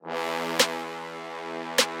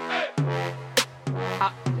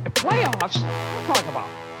Playoffs? What are you talking about?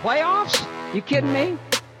 Playoffs? You kidding me?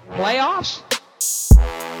 Playoffs?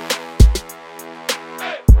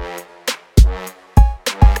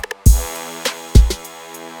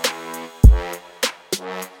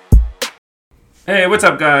 Hey, what's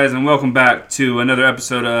up, guys, and welcome back to another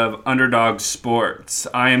episode of Underdog Sports.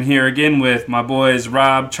 I am here again with my boys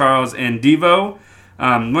Rob, Charles, and Devo.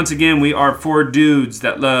 Once again, we are four dudes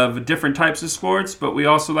that love different types of sports, but we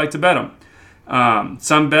also like to bet them.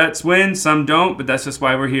 Some bets win, some don't, but that's just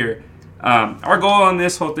why we're here. Our goal on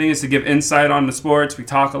this whole thing is to give insight on the sports. We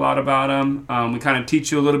talk a lot about them. We kind of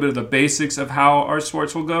teach you a little bit of the basics of how our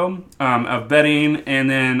sports will go, of betting, and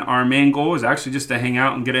then our main goal is actually just to hang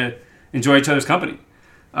out and enjoy each other's company.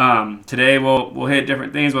 Today we'll hit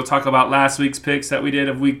different things. We'll talk about last week's picks that we did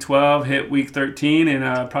of Week 12, hit Week 13,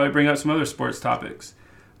 and probably bring up some other sports topics.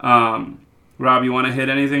 Rob, you want to hit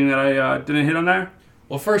anything that I didn't hit on there?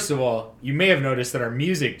 Well, first of all, you may have noticed that our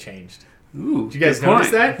music changed. Ooh, did you guys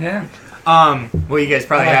notice that? Yeah. Well, you guys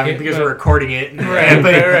probably haven't because we're recording it.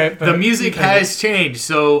 Right. The music has changed.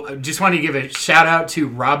 So just want to give a shout out to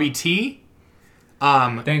Robbie T.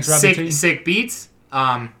 Thanks, Robbie T. Sick Beats.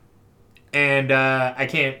 And I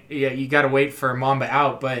can't. Yeah, you got to wait for Mamba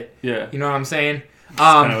out, but yeah, you know what I'm saying. That's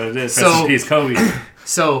kind of what it is. So, peace, Kobe.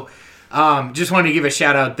 So, just wanted to give a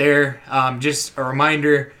shout out there. Just a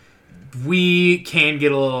reminder, we can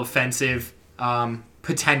get a little offensive,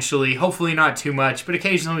 potentially. Hopefully not too much, but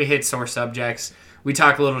occasionally we hit sore subjects. We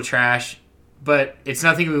talk a little trash, but it's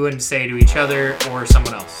nothing we wouldn't say to each other or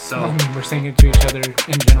someone else. So we're saying it to each other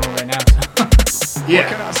in general right now. So.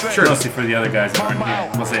 Yeah, sure. Mostly for the other guys that aren't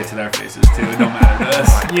here. We'll say it to their faces too. It don't matter to us.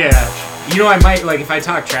 Yeah. You know, I might, like, if I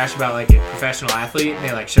talk trash about, like, a professional athlete and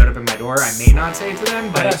they, like, showed up at my door, I may not say it to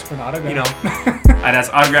them, but, I'd ask for an autograph. You know. I'd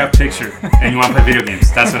ask autograph picture, and you want to play video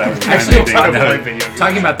games. That's what I would Actually,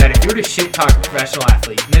 talking about that, if you were to shit talk a professional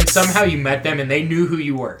athlete, and then somehow you met them and they knew who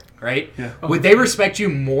you were, right? Yeah. Would they respect you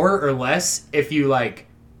more or less if you, like,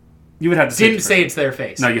 you would have to didn't say it to their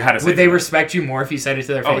face? No, you had to say Would it they to respect you more if you said it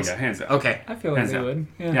to their face? Oh, yeah, hands down. Okay. I feel like they would.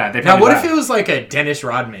 Yeah, they now, what laugh. if it was, like, a Dennis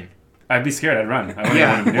Rodman? I'd be scared. I'd run. I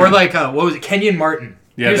Yeah, or, like, what was it, Kenyon Martin?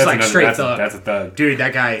 Yeah, he was, like, straight thug. thug. That's a thug. Dude,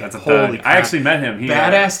 that guy, that's a holy thug. crap. I actually met him.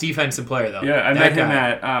 Badass defensive player, though. Yeah, I met him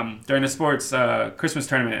at during the sports Christmas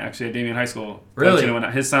tournament, actually, at Damien High School. Really?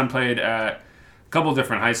 His son played at a couple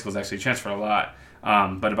different high schools, actually, transferred a lot.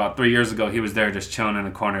 But about 3 years ago, he was there just chilling in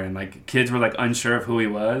the corner, and, like, kids were, like, unsure of who he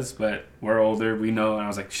was, but we're older, we know, and I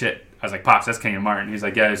was like, shit. I was like, Pops, that's Kenyon Martin. He's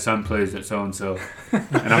like, yeah, his son plays at so-and-so.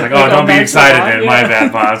 And I'm like, oh, don't be excited, man. My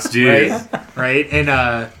bad, Pops. Jeez. Right? And,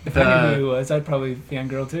 if I knew who he was, I'd probably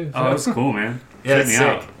fangirl, too. So. Oh, that's cool, man. Yeah, Tripped me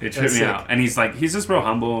out. It tripped me out. And he's like, he's just real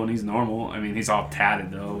humble and he's normal. I mean, he's all tatted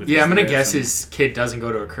though. Yeah, I'm gonna guess his kid doesn't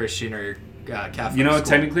go to a Christian or Catholic. You know, school.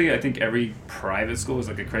 technically, I think every private school is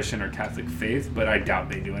like a Christian or Catholic faith, but I doubt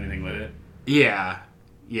they do anything with it. Yeah.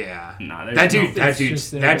 Nah,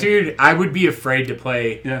 that dude, I would be afraid to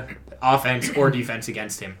play offense or defense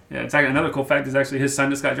against him. Yeah, it's like another cool fact is actually his son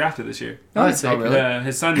just got drafted this year. Oh, that's sick. Really? Yeah,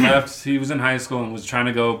 his son left. He was in high school and was trying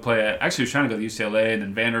to go play at. Actually, he was trying to go to UCLA and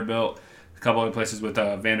then Vanderbilt. A couple other places with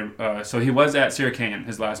so he was at Syracuse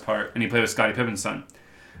his last part, and he played with Scottie Pippen's son.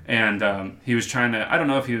 And he was trying to, I don't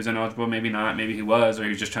know if he was ineligible, maybe not, maybe he was, or he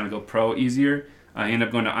was just trying to go pro easier. He ended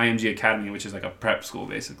up going to IMG Academy, which is like a prep school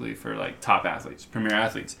basically for like top athletes, premier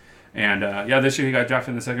athletes. And this year he got drafted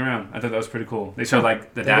in the second round. I thought that was pretty cool. They showed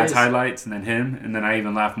like the dad's highlights and then him, and then I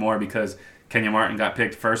even laughed more because Kenyon Martin got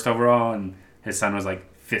picked first overall, and his son was like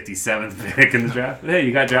 57th pick in the draft. But hey,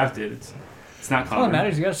 you got drafted. It's not common. All that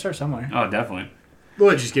matters, you got to start somewhere. Oh, definitely.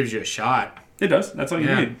 Well, it just gives you a shot. It does. That's all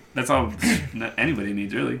you need. That's all anybody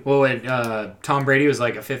needs, really. Well, Tom Brady was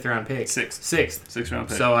like a 5th round pick. Sixth round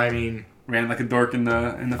pick. So I mean, ran like a dork in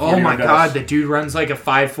the. Oh my God, the dude runs like a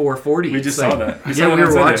 5.4 40. We just saw that. We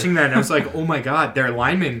were watching that, and I was like, oh my God, they're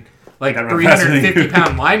linemen, like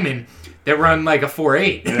 350-pound linemen that run like a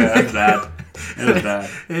 4.8. Yeah, that's bad. It was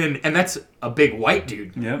bad. And that's a big white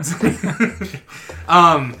dude. Yep.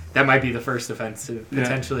 That might be the first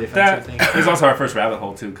potentially offensive thing. It was also our first rabbit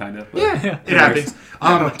hole too, kind of. Yeah, it happens.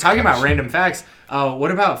 Talking about random facts,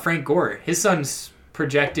 what about Frank Gore? His son's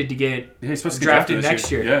projected to get drafted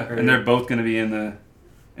next year. Yeah, and they're both going to be in the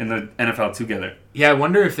NFL together. Yeah, I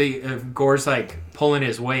wonder if Gore's like pulling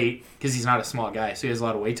his weight because he's not a small guy, so he has a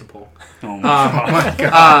lot of weight to pull. Oh my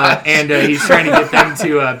God. And he's trying to get them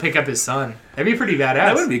to pick up his son. That'd be pretty badass.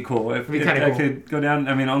 That would be cool. If kind of cool. could go down.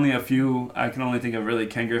 I mean, only a few. I can only think of really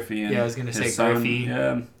Ken Griffey and I was gonna say son. Griffey.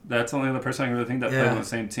 Yeah, that's the only other person I can really think that played on the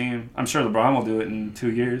same team. I'm sure LeBron will do it in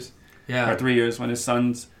 2 years. Yeah. Or 3 years when his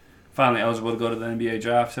son's finally eligible to go to the NBA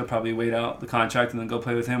draft. He'll probably wait out the contract and then go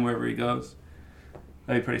play with him wherever he goes.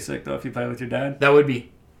 That'd be pretty sick though if you play with your dad. That would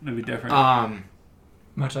be It'd be different.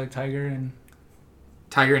 Much like Tiger and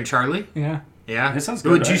Tiger and Charlie. yeah. Yeah. That sounds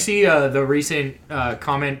good, Did you right? see the recent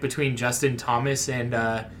comment between Justin Thomas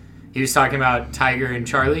and he was talking about Tiger and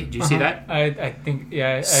Charlie? Did you see that? I think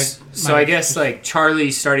yeah. So I guess like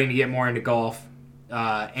Charlie's starting to get more into golf,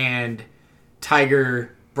 and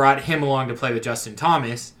Tiger brought him along to play with Justin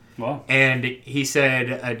Thomas. Wow. And he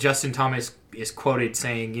said Justin Thomas is quoted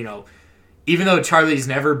saying, you know, even though Charlie's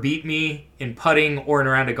never beat me in putting or in a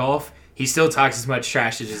round of golf, he still talks as much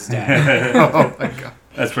trash as his dad. Oh my god.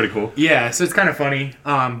 That's pretty cool. Yeah, so it's kind of funny.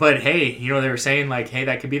 But hey, you know, they were saying like, hey,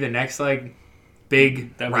 that could be the next like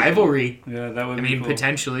big That'd be rivalry. Yeah, that would I be mean, cool.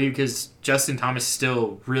 potentially because Justin Thomas is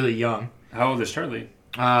still really young. How old is Charlie?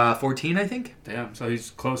 14, I think. Damn, so he's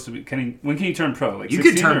close to be. When can he turn pro? Like You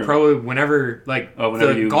could 16 turn or- pro whenever, like,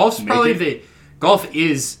 whenever you golf's make probably it? golf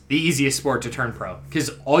is the easiest sport to turn pro because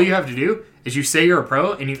all you have to do is you say you're a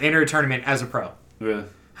pro and you enter a tournament as a pro. Really?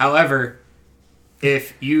 However,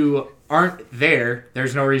 if you aren't there,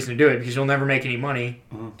 there's no reason to do it because you'll never make any money.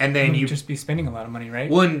 And then you just be spending a lot of money, right?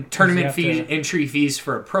 one tournament have fees, to- entry fees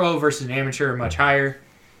for a pro versus an amateur are much higher.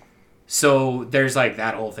 So there's like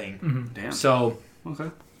that whole thing. Damn. So,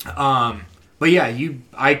 Okay. but yeah,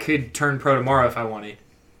 I could turn pro tomorrow if I wanted.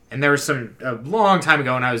 And there was a long time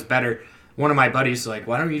ago when I was better. One of my buddies was like,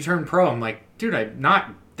 "Why don't you turn pro?" I'm like, "Dude, I'm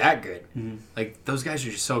not that good. Like those guys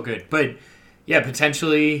are just so good." But yeah,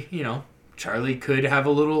 potentially, you know, Charlie could have a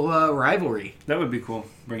little rivalry. That would be cool.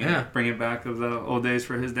 Bring it back of the old days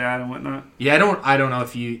for his dad and whatnot. Yeah, I don't know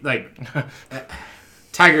if you like.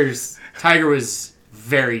 Tiger was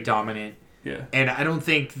very dominant, Yeah. and I don't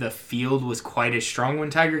think the field was quite as strong when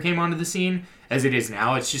Tiger came onto the scene as it is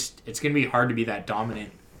now. It's gonna be hard to be that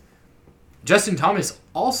dominant. Justin Thomas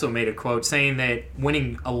also made a quote saying that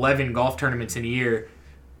winning 11 golf tournaments in a year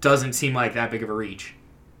doesn't seem like that big of a reach.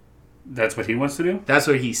 That's what he wants to do? That's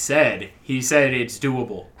what he said. He said it's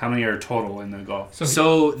doable. How many are total in the golf?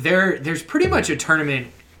 So there's pretty much a tournament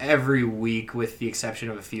every week with the exception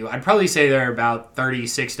of a few. I'd probably say there are about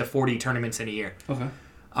 36 to 40 tournaments in a year Okay.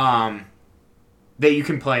 that you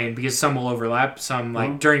can play in because some will overlap. Some,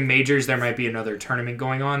 like during majors, there might be another tournament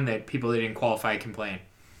going on that people that didn't qualify can play in.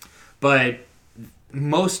 But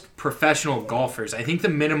most professional golfers, I think the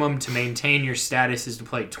minimum to maintain your status is to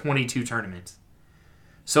play 22 tournaments.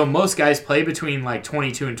 So most guys play between like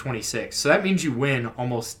 22 and 26. So that means you win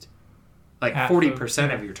almost like Half 40%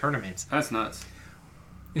 of of your tournaments. That's nuts.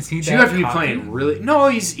 Is he? So you that have to be cocky? playing really. No,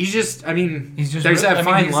 he's just. I mean, He's just there's real- that I mean,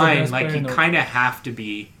 fine he's the line. best Like player you in the- kind of have to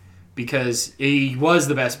be because he was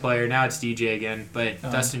the best player. Now it's DJ again, but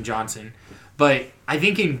Dustin Johnson. But I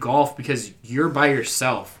think in golf because you're by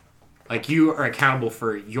yourself, like you are accountable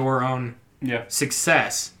for your own Yeah.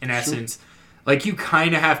 success in essence. Like you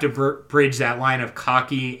kind of have to bridge that line of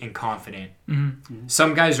cocky and confident.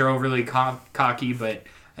 Some guys are overly cocky, but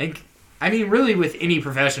I mean, really, with any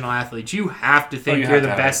professional athlete, you have to think you you're have the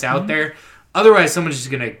to have best it. out there. Otherwise, someone's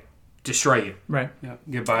just gonna destroy you. Right. Yeah.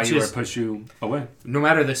 Get by It's you just- or push you away. No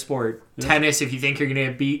matter the sport. Tennis, if you think you're gonna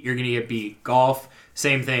get beat, you're gonna get beat. Golf,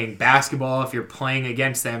 same thing. Basketball, if you're playing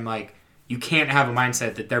against them, like you can't have a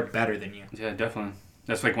mindset that they're better than you. Yeah, definitely.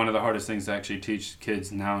 That's like one of the hardest things to actually teach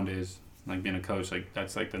kids nowadays. Like being a coach, like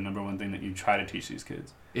that's like the number one thing that you try to teach these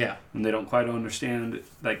kids. Yeah. And they don't quite understand,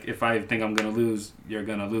 like, if I think I'm going to lose, you're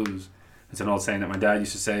going to lose. It's an old saying that my dad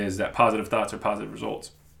used to say is that positive thoughts are positive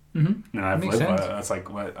results. Mm-hmm. And I've Makes lived by sense. that. That's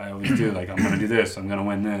like what I always do. Like, I'm going to do this. I'm going to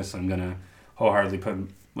win this. I'm going to wholeheartedly put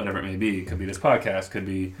whatever it may be. It could be this podcast. Could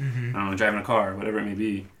be, I don't know, driving a car, whatever it may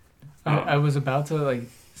be. I was about to like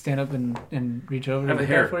stand up and reach over I to have the a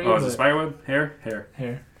hair. for you. Oh, is it but- spiderweb? Hair?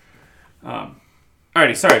 hair.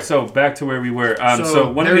 Alrighty, sorry. So back to where we were.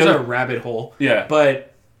 So one of there's the a other, rabbit hole. yeah.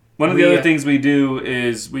 But One of the We, other things we do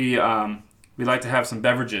is we like to have some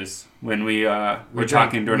beverages when we're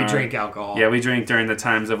talking during we our drink alcohol. Yeah, we drink during the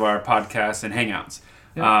times of our podcasts and hangouts.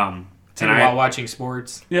 Yeah. And Tonight, while watching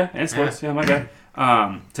sports. yeah, and sports. Yeah, my bad.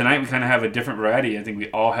 Tonight we kind of have a different variety. I think we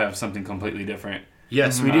all have something completely different.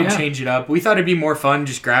 Yes, we did Yeah. change it up. We thought it'd be more fun.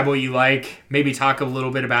 Just grab what you like. Maybe talk a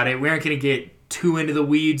little bit about it. We aren't going to get too into the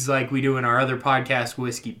weeds like we do in our other podcast,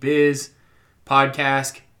 Whiskey Biz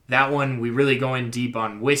podcast. That one, we really go in deep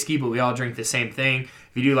on whiskey, but we all drink the same thing.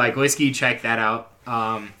 If you do like whiskey, check that out.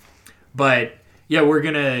 But yeah, we're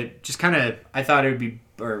going to just kind of,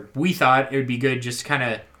 we thought it would be good just to kind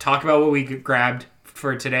of talk about what we grabbed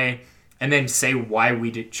for today and then say why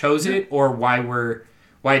we chose it or why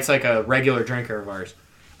it's like a regular drinker of ours.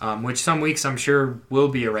 Which some weeks I'm sure will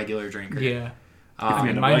be a regular drinker. Yeah. If we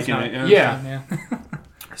end up mine's liking not- it, Yeah. Yeah.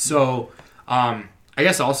 So, I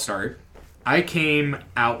guess I'll start. I came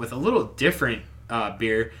out with a little different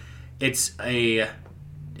beer. It's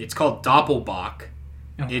called Doppelbock.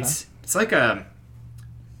 Okay.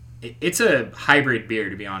 It's a hybrid beer,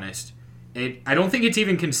 to be honest. I don't think it's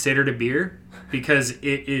even considered a beer because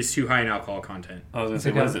it is too high in alcohol content. I was gonna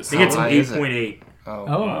say, what is it? I think it's How an high is it? 8.8 Oh,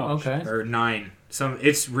 Oh, wow. okay. or 9.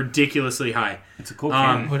 It's ridiculously high. It's a cool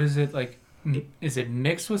can. What is it like? Is it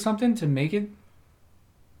mixed with something to make it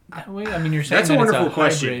that way? I mean, you're saying That's a that wonderful it's a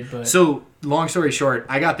question. hybrid, but So, long story short,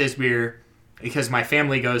 I got this beer because my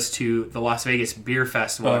family goes to the Las Vegas Beer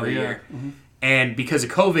Festival every year. Mm-hmm. And because of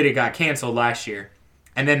COVID, it got canceled last year.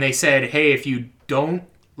 And then they said, hey, if you don't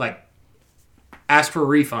ask for a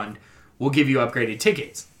refund, we'll give you upgraded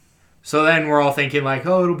tickets. So then we're all thinking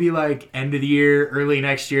it'll be end of the year, early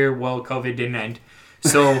next year. Well, COVID didn't end.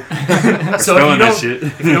 So,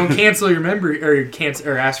 if you don't cancel your member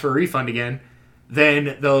or ask for a refund again,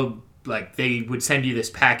 then they would send you this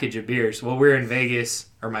package of beers. Well, we're in Vegas,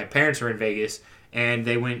 or my parents were in Vegas, and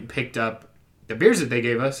they went and picked up the beers that they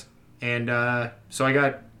gave us. And so I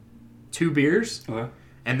got 2 beers, Okay.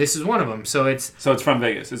 and this is one of them. So it's from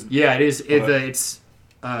Vegas. it is. It's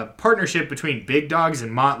a partnership between Big Dogs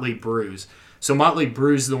and Motley Brews. So Motley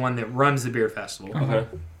Brews is the one that runs the beer festival. Okay.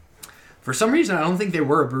 For some reason, I don't think they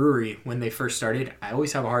were a brewery when they first started. I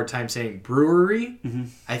always have a hard time saying brewery. Mm-hmm.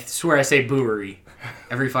 I swear I say brewery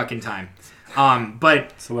every fucking time.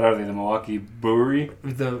 But So what are they? The Milwaukee Brewery?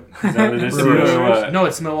 the Is that what it is? to you, Brewers- or what? no,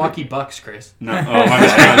 it's Milwaukee Bucks, Chris. No. Oh, my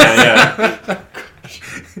God.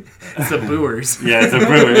 It's the Brewers. Yeah, it's the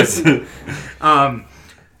Brewers.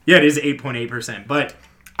 Yeah, it is 8.8%. But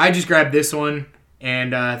I just grabbed this one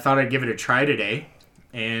and thought I'd give it a try today.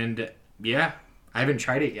 And yeah, I haven't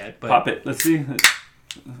tried it yet. But Pop it. Let's see.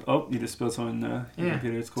 Oh, you just spilled some in the yeah,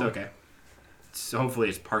 computer. It's cool. It's okay. Hopefully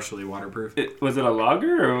it's partially waterproof. Was it a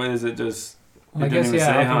lager or is it just? Well, I it didn't guess even say,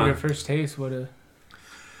 after huh? your first taste, what a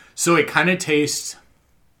So it kind of tastes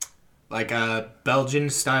like a Belgian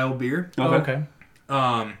style beer. Okay.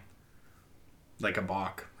 Like a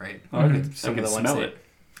Bock, right? Oh, I Mhm. can, Some I can of the ones smell that-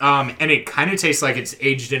 it. And it kind of tastes like it's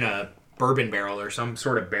aged in a bourbon barrel or some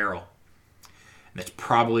sort of barrel. And that's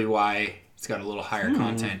probably why it's got a little higher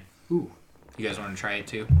content. Ooh, you guys want to try it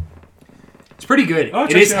too? It's pretty good. Oh,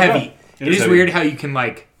 It check is it out. heavy. It It is is heavy. weird how you can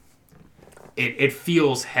it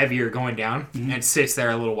feels heavier going down and it sits there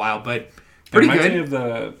a little while, but pretty it reminds good.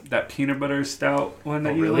 me of that peanut butter stout one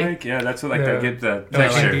that Oh, you really? like. Yeah, that's what Yeah. I get the Oh,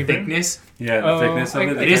 like texture. deep- Thickness. Yeah, the Oh, thickness of like-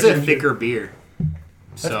 it. It the is a texture. thicker beer,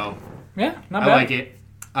 so yeah, not I bad. like it.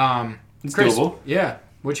 It's Chris, doable. yeah.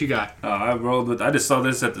 What you got? I rolled with. I just saw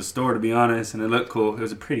this at the store to be honest, and it looked cool. It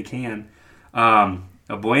was a pretty can.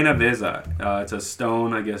 A Buena Vista. It's a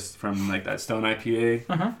Stone, I guess, from that Stone IPA.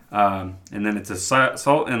 Uh-huh. And then it's a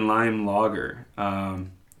salt and lime lager.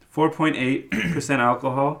 4.8%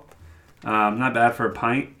 alcohol. Not bad for a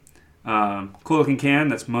pint. Cool looking can.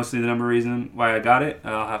 That's mostly the number reason why I got it.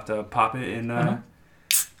 I'll have to pop it and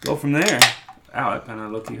go from there. Ow, that kind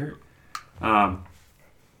of low-key hurt.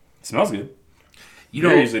 It smells good. You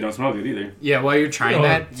Beer know, usually don't smell good either. yeah. While you're trying Oh,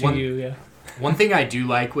 that, to you, yeah. one thing I do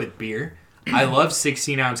like with beer, I love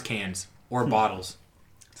 16-ounce cans or bottles.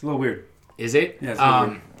 It's a little weird. Is it? Yeah, it's a little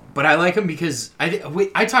weird. But I like them because I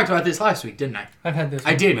talked about this last week, didn't I? I've had this.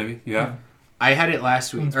 I one. did. Maybe. Yeah. I had it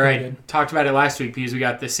last week, One's or I pretty good. talked about it last week because we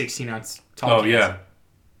got the 16-ounce tall Oh, cans. yeah.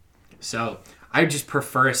 So I just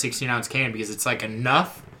prefer a 16-ounce can because it's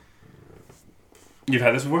enough. You've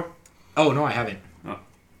had this before? Oh no, I haven't.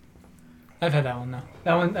 I've had that one though.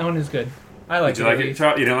 That one is good. I like Did you like at it, least.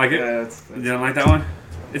 Charles? You didn't like it? Yeah, You didn't like that one?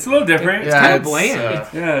 It's a little different. It's kinda bland.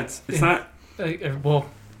 Yeah, it's not. Well,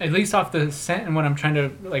 at least off the scent and what I'm trying to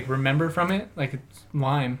remember from it, it's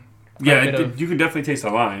lime. Yeah, bit of- you can definitely taste the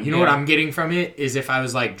lime. You know what Yeah. I'm getting from it is if I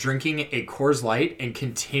was drinking a Coors Light and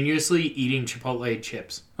continuously eating Chipotle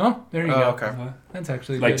chips. Oh, there you Oh, go. okay. That's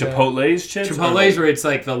actually Like good, Chipotle's chips? or Chipotle's where it's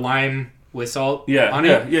the lime with salt Yeah, on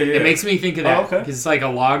yeah, it. yeah. It makes me think of that Oh, okay. because it's like a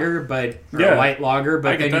lager, or Yeah. a light lager, I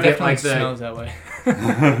but get then that. you It get definitely smells that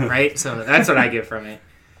way. right. So that's what I get from it.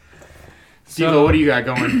 Steve, So- what do you got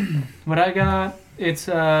going? What I got, it's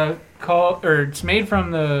it's made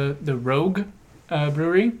from the Rogue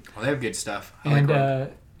brewery. Well, they have good stuff. I And like Rogue.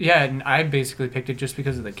 and I basically picked it just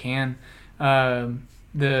because of the can.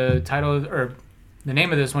 The title or the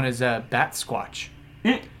name of this one is Bat Squatch.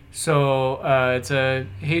 So it's a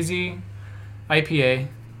hazy IPA,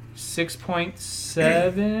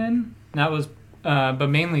 6.7. That was, but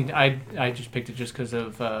mainly I just picked it just because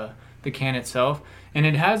of the can itself, and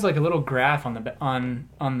it has a little graph on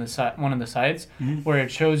the side, one of the sides, where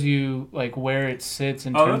it shows you where it sits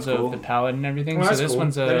in Oh, terms that's cool. of the palette and everything. Well, so that's this cool.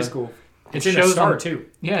 one's that is cool. It's it in a shows star on- too.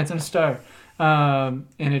 Yeah, it's in a star. And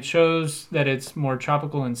it shows that it's more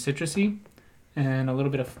tropical and citrusy. and a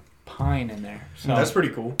little bit of pine in there. So That's pretty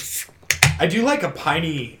cool. I do like a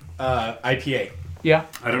piney IPA. yeah.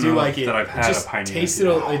 I don't do know like it. that I've had it just a piney.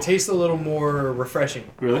 it tastes a little more refreshing.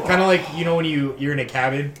 Really? Kind of like when you're in a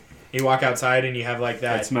cabin, you walk outside and you have like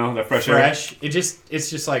That that smell, that fresh air. fresh. It's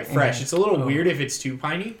just like fresh. Yeah. It's a little Oh. weird if it's too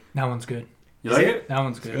piney. That one's good. You like it? That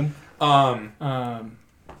one's good.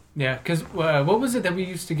 Yeah, because what was it that we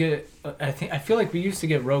used to get? I feel like we used to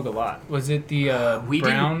get Rogue a lot. Was it the We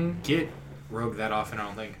brown? didn't get Rogue that often, I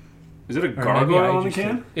don't think. Is it a Or maybe gargoyle I on the just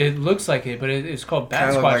can? did. It looks like it, but it's called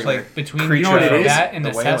Bat Kinda Squatch. like Like between creature You know what it is? that and the,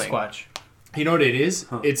 The whaling. Sasquatch. You know what it is?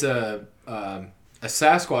 Huh. It's a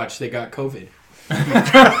Sasquatch that got COVID.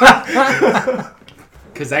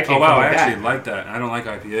 Because that Oh came wow, from I like actually that. like that. I don't like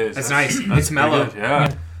IPAs. That's nice. It's pretty mellow. good,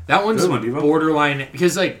 Yeah. That one's Good one, Devo. borderline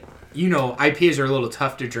because IPAs are a little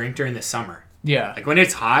tough to drink during the summer. Yeah. Like when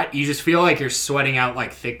it's hot, you just feel like you're sweating out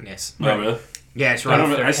like thickness. Oh really? Yeah, it's I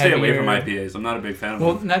don't. rough. I stay away heavier. from IPAs. I'm not a big fan of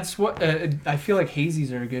Well, them. that's what I feel like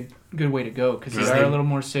hazies are a good way to go because they Really? are a little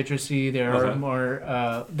more citrusy. They are Okay.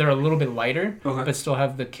 more. They're a little bit lighter, Okay. but still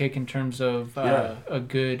have the kick in terms of Yeah. a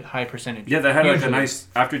good high percentage. Yeah, that had like a Usually. nice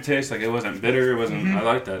aftertaste. Like it wasn't bitter. It wasn't. I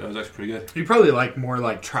like that. That was actually pretty good. You probably like more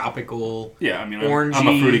like tropical. Yeah, I mean, I'm a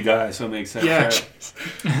Orangey. fruity guy, so it makes sense. Yeah. right?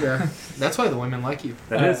 Yeah, that's why the women like you.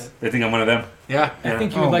 That is. They think I'm one of them. Yeah. I Yeah.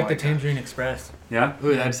 think you Oh would like my the Tangerine Express. Yeah.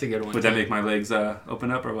 Ooh, that's a good one. Would that too. make my legs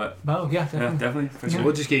open up or what? Oh yeah, Yeah, definitely. definitely. For Yeah. sure.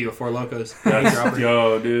 We'll just get you a Four Locos. That's-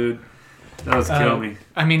 Yo, dude, that was kill me.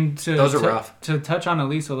 I mean, Those are rough. To touch on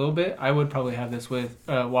Elise a little bit, I would probably have this with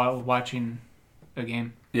while watching a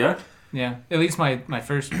game. Yeah. Yeah, at least my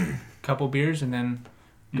first couple beers, and then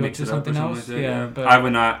go Mix to it up or something else. like that, yeah, but I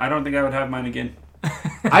would not. I don't think I would have mine again.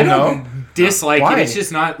 I don't dislike Why? it. It's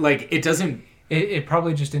just not like it doesn't. it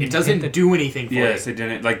probably just didn't. It doesn't hit the, do anything for Yes, it. it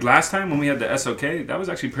didn't. Like last time when we had the SOK, that was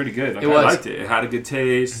actually pretty good. Like, It I was. liked it. It had a good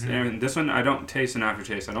taste. Mm-hmm. And this one, I don't taste an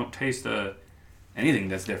aftertaste. I don't taste anything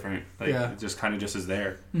that's different. Like Yeah. it just kind of just is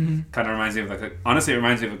there. Mhm. Kind of reminds me of honestly, it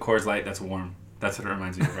reminds me of a Coors Light that's warm. That's what it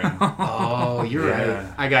reminds me of right now. Oh, you're Yeah. right.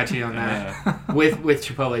 I got you on that. Yeah. With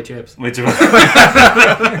Chipotle chips. Which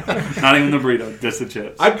not even the burrito, just the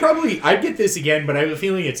chips. I'd get this again, but I have a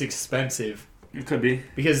feeling it's expensive It could be.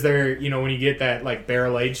 because they're when you get that like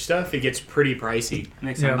barrel aged stuff, it gets pretty pricey.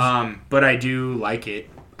 Makes Yeah. sense. But I do like it.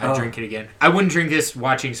 I'd Oh. drink it again. I wouldn't drink this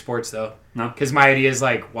watching sports though. No? Because my idea is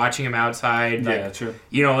like watching them outside. Like, Yeah, true.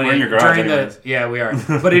 We're in your garage during anyways. yeah, we are.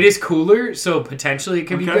 But it is cooler, so potentially it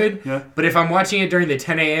could be Okay, good. yeah. But if I'm watching it during the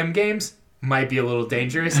 10 a.m. games, might be a little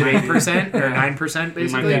dangerous at 8% or 9% You might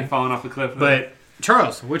basically. be falling off a cliff. But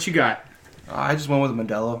Charles, what you got? I just went with a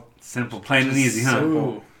Modelo. Simple, plain and easy, huh?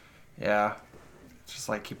 Ooh. Yeah. Just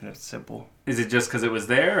like keeping it simple. Is it just because it was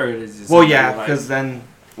there, or is it just Well, something yeah, you like? because then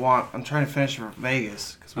I'm trying to finish for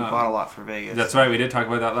Vegas because we Oh. bought a lot for Vegas. That's right. We did talk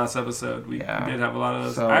about that last episode. We Yeah. did have a lot of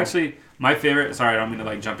those. So- Actually, my favorite. Sorry, I don't mean to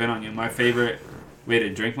like jump in on you. My favorite way to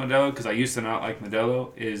drink Modelo, because I used to not like Modelo,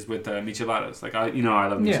 is with micheladas. Like I love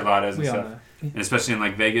Yeah, micheladas and we all stuff. know. And especially in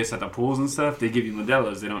like Vegas at the pools and stuff, they give you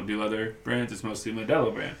Modelos. They don't do other brands. It's mostly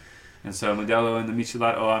Modelo brand. And so Modelo and the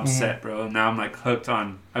michelada. Oh, I'm set, bro. Now I'm like hooked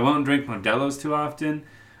on. I won't drink Modelos too often,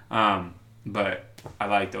 but I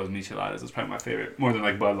like those micheladas. It's probably my favorite, more than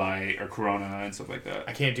like Bud Light or Corona and stuff like that.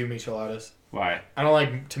 I can't do micheladas. Why? I don't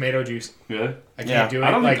like tomato juice. Really? I can't Yeah. do it.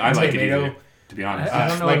 I don't think I like it tomato. either, to be honest. I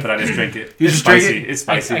don't know. like- But I just drink it. You It's just drink spicy. it? It's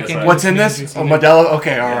spicy. I that's can't why. What's in this? Juice Oh, in it. Modelo?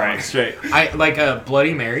 Okay, Yeah, alright. straight. I like a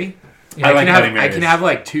Bloody Mary. I like can Bloody have, I can Marys. have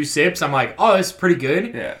like 2 sips. I'm like, oh, it's pretty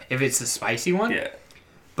good. Yeah. If it's the spicy one. Yeah.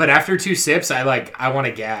 But after 2 sips, I want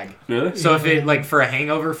to gag. Really? So if it like for a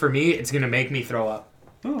hangover for me, it's gonna make me throw up.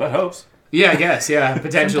 Oh, that helps. Yeah, I guess. Yeah,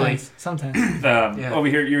 potentially. Sometimes. Yeah. Over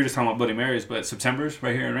here, you were just talking about Bloody Marys, but September's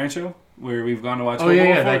right here in Rancho, where we've gone to watch Oh football yeah,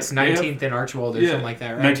 yeah. before, That's they have- 19th and Archibald or something like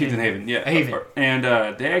that, right? 19th and Haven, yeah. Haven. And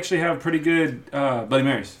they actually have pretty good Bloody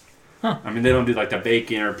Marys. Huh. I mean, they don't do like the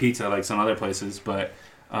bacon or pizza like some other places, but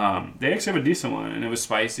they actually have a decent one, and it was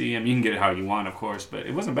spicy. I mean, you can get it how you want, of course, but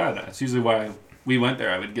it wasn't bad. That's usually why we went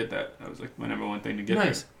there. I would get that. That was like my number one thing to get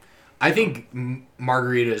Nice. there. I think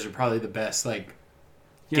margaritas are probably the best like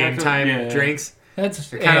game Yeah, time yeah. drinks. That's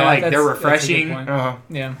They're kinda like- they're that's a good refreshing. point. Uh-huh.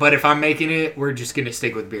 Yeah. But if I'm making it, we're just gonna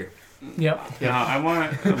stick with beer. Yep. Yeah, I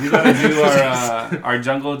want. We gotta do our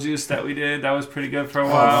jungle juice that we did. That was pretty good for a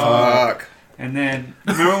while. Fuck. And then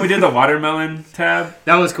remember when we did the watermelon tab?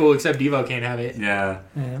 That was cool, except Devo can't have it. Yeah,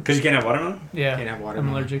 Yeah. because you can't have watermelon Yeah. Can't have I'm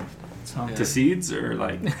watermelon. allergic. So. to seeds or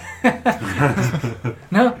like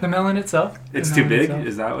No, the melon itself. it's The too melon big. itself.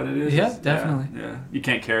 Is that what it is? Yeah, definitely. Yeah, you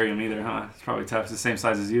can't carry them either, huh? It's probably tough. It's the same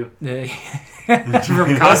size as you. Yeah.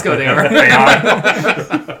 From Costco, they are. They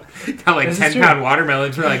are. Got like This is 10 true. pound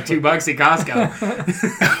watermelons for like $2 at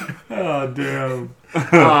Costco. Oh, damn.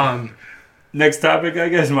 Next Next topic, I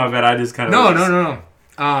guess. My bad. I just kind of.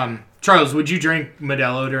 No. Charles, would you drink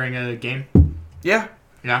Modelo during a game? Yeah.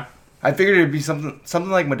 Yeah. I figured it'd be something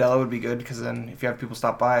like Modelo would be good because then if you have people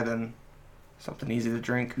stop by, then something easy to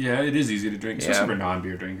drink. Yeah, it is easy to drink, especially Yeah. for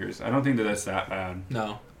non-beer drinkers. I don't think that's that bad.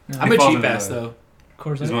 No. No. I'm It a falls cheap into ass the- though.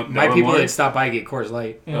 Coors Is Light. one- My one people more? that stop by get Coors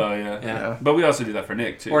Light. Yeah. Oh, yeah. Yeah. But we also do that for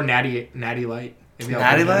Nick, too. Or Natty Light. If y'all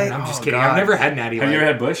Natty want that. Light? I'm just Oh, kidding. God. I've never had Natty Light. Have you ever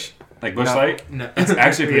had Bush? Like Bush No. Light? No. It's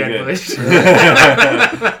actually We pretty had good.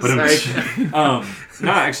 Bush. Sorry.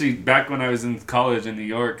 No, actually, back when I was in college in New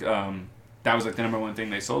York, that was like the number one thing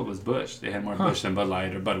they sold was Bush. They had more Bush than Bud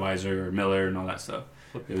Light or Budweiser or Miller and all that stuff.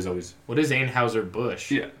 It was always What is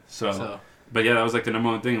Anheuser-Busch? yeah. So, So, but yeah, that was like the number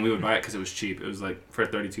one thing, and we would buy it because it was cheap. It was like for a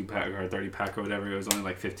 32 pack or a 30 pack or whatever. It was only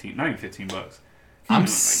like not even $15. I'm Like,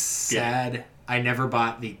 sad I never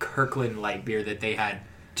bought the Kirkland light beer that they had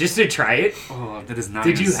just to try it. Oh, that does not.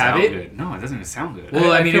 Did even you have sound it? Good. No, it doesn't even sound good.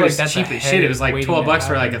 Well, I I mean, feel it like was that's cheap a as shit. It was like headache $12 waiting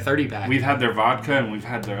for to like a happen. 30 pack. We've had their vodka and we've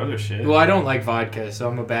had their other shit. Well, I don't like vodka, so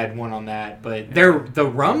I'm a bad one on that. But the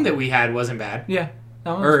rum that we had wasn't bad. Yeah,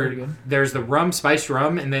 that one's pretty Or good. there's the rum, spiced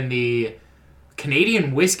rum, and then the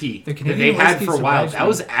Canadian whiskey The that Canadian they had whiskey for a while. surprised That me.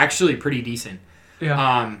 was actually pretty decent.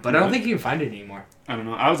 Yeah. But I don't think you can find it anymore. I don't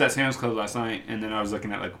know. I was at Sam's Club last night, and then I was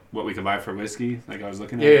looking at like what we could buy for whiskey. Like I was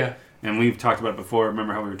looking at Yeah, it. yeah. And we've talked about it before.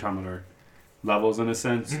 Remember how we were talking about our levels in a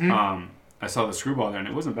sense? Mhm. I saw the Screwball there, and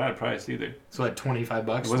it wasn't bad priced either. So at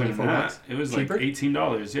 $25, It wasn't even $24. that. It was Cheaper? like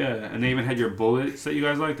 $18. Yeah, and they even had your bullets that you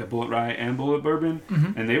guys like, the Bullet Rye and Bullet Bourbon,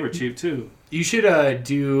 and they were cheap too. You should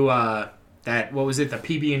do that. What was it? The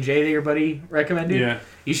PB&J that your buddy recommended. Yeah,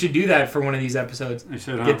 You should do that for one of these episodes. I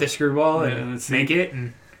should. Get the screwball Yeah, and let's see. make it.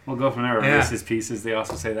 And We'll go from there. Or Yeah. Reese's Pieces. They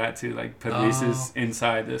also say that too. Like put Oh. Reese's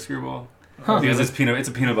inside the Screwball Huh. because it's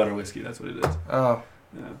a peanut butter whiskey. That's what it is. Oh.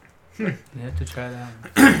 Yeah. You have to try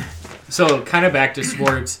that. so, kind of back to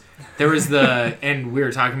sports. There was and we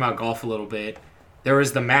were talking about golf a little bit. There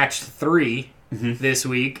was the match 3 this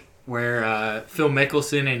week where Phil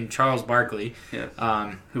Mickelson and Charles Barkley,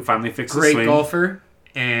 Yeah. Who finally fixed the great swing. golfer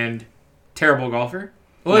and terrible golfer.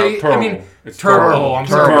 Well, No, I terrible. mean, It's terrible. Oh, I'm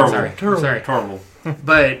Terrible. sorry. I'm sorry. Terrible.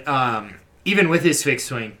 But even with his fixed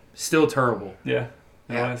swing, still terrible. Yeah.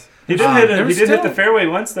 It Yeah. was. He did hit. there He was did hit still- the fairway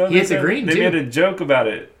once though. He hit They the said- green, They too. made a joke about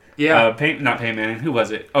it. Yeah. Not Peyton Manning. Who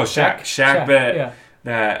was it? Oh, Shaq bet Yeah.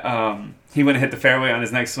 that he went and hit the fairway on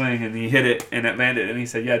his next swing, and he hit it, and it landed, and he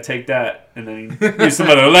said, "Yeah, take that," and then he used some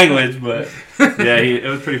other language, but yeah, it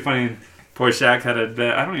was pretty funny. Poor Shaq had a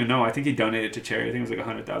bet. I don't even know. I think he donated to charity. I think it was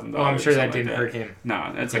like $100,000. Oh, I'm sure that didn't hurt him.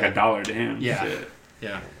 No, that's like Yeah. $1 to him. Yeah. Shit.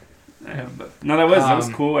 Yeah. Yeah, but no, that was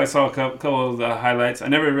Um, cool. I saw a couple of the highlights. I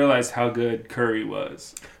never realized how good Curry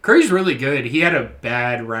was. Curry's really good. He had a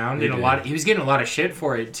bad round He and did. he was getting a lot of shit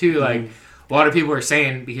for it too. Like a lot of people were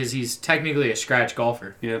saying because he's technically a scratch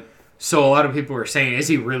golfer. Yep. So a lot of people were saying, is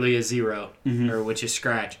he really a 0 Mhm. or which is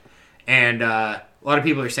scratch? And a lot of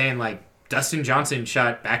people are saying like Dustin Johnson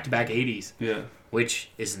shot back-to-back 80s, Yeah. which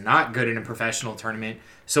is not good in a professional tournament.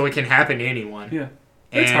 So it can happen to anyone. Yeah.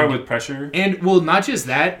 It's And- hard with pressure. And well, not just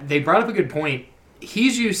that, they brought up a good point.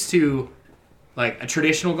 He's used to like a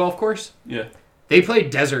traditional golf course. Yeah. They play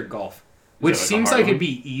desert golf, which that like a seems hard like one? it'd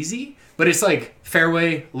be easy, but it's like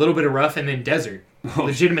fairway, a little bit of rough, and then desert.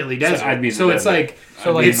 Legitimately So desert. I'd be in So the it's desert. like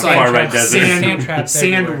So like It's sand like far right traps- desert. sand, traps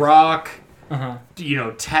sand, everywhere. rock,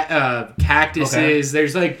 Uh-huh. cactuses.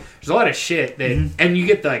 There's a lot of shit that, Mm-hmm. and you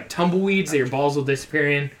get the like tumbleweeds that your balls will disappear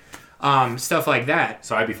in, stuff like that.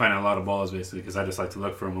 So I'd be finding a lot of balls basically because I just like to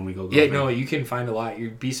look for them when we go. Yeah, golfing. no, you can find a lot.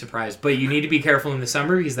 You'd be surprised, but you need to be careful in the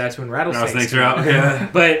summer because that's when rattlesnakes Rattlesnakes come are out. Yeah.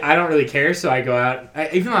 But I don't really care, so I go out.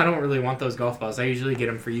 Even though I don't really want those golf balls, I usually get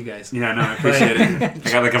them for you guys. Yeah, no, I appreciate it.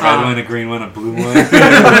 I got like a red one, a green one, a blue one.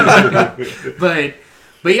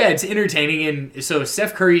 But yeah, it's entertaining, and so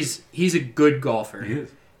Steph Curry's he's a good golfer, He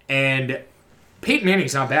is. and Peyton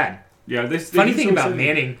Manning's not bad. Yeah, Funny thing about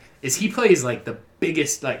Manning is he plays like the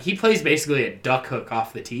biggest, like he plays basically a duck hook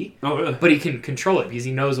off the tee, Oh, really? but he can control it because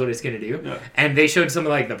he knows what it's gonna do. Yeah. And they showed some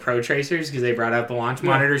of like the pro tracers because they brought out the launch Yeah.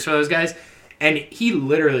 monitors for those guys, and he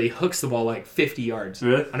literally hooks the ball like 50 yards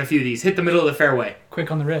Really? on a few of these, hit the middle of the fairway.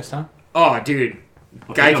 Quick on the wrist, huh? Oh, dude,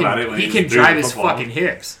 Well, guy think about it can when he he's can doing drive his football. fucking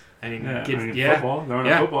hips. I mean, Yeah, kids- I mean, yeah. football. Throwing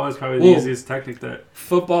Yeah. a football is probably Well, the easiest technique that.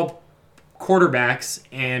 Football quarterbacks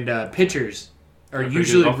and pitchers are Are pretty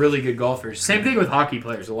usually good golfers. really good golfers. Same thing with hockey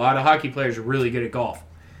players. A lot of hockey players are really good at golf.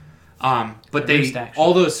 But Wrist action.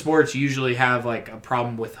 all those sports usually have like a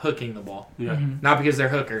problem with hooking the ball. Yeah. Not because they're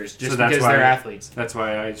hookers, just So that's because they're why- athletes. That's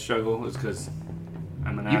why I struggle. Is because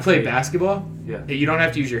I'm an You athlete. play basketball? Yeah. You don't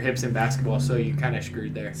have to use your hips in basketball, so you're kind of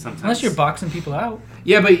screwed there. Sometimes. Unless you're boxing people out.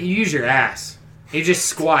 Yeah, but you use your ass. You just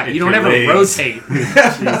squat. Hit You don't your ever legs. rotate.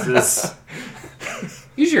 Jesus.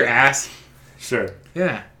 Use your ass. Sure.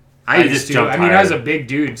 Yeah. I used just to. jumped I mean, I was higher. a big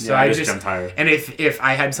dude, so Yeah, I I just just jumped higher. And if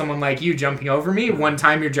I had someone like you jumping over me, one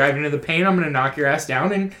time you're driving to the paint, I'm gonna knock your ass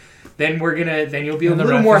down, and then you'll be a And the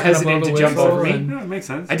little ref more is gonna blow hesitant the to jump whistle over me. and- Yeah, it makes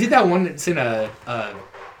sense. I did that one that's in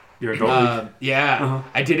You're a goalie. yeah. Uh-huh.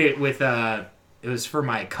 I did it with it was for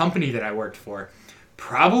my company that I worked for.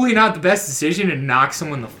 Probably not the best decision to knock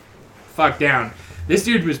someone the fuck down. This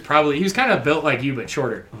dude was he was kind of built like you but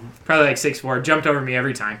shorter. Probably like 6'4", jumped over me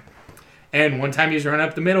every time. And one time he was running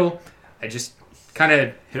up the middle, I just kind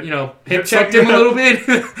of, hip checked him a little bit,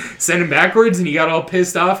 sent him backwards, and he got all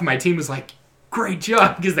pissed off. And my team was like, "Great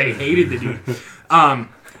job," because they hated the dude.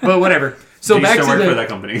 But whatever. So Do you back still to work the for that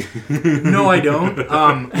company? no, I don't.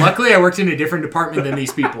 Luckily, I worked in a different department than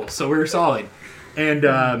these people, so we were solid. And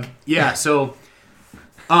so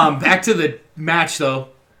back to the match though.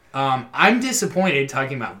 I'm disappointed,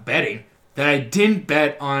 talking about betting, that I didn't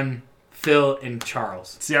bet on Phil and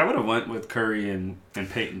Charles. See, I would have went with Curry and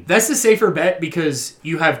Peyton. That's the safer bet because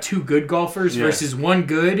you have two good golfers Yeah. versus one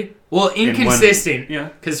good, well, one- inconsistent. yeah.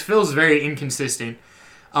 Because Phil's very inconsistent.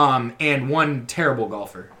 And one terrible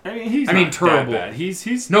golfer. I mean, he's I mean, not terrible. that bad.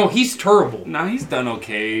 He's No, he's terrible. no, he's done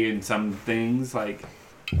okay in some things. Like,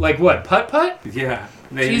 Like what? Putt? yeah,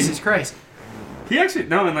 Jesus Christ. He actually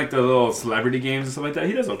in like the little celebrity games and stuff like that.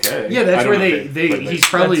 He does okay. Yeah, that's I where don't know if but, like, he's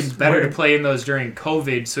probably that's better weird. to play in those during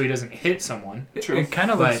COVID so he doesn't hit someone. True. It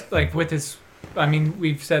kind of But- looks like with his. I mean,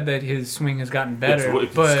 we've said that his swing has gotten better,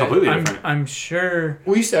 it's but completely different. I'm sure.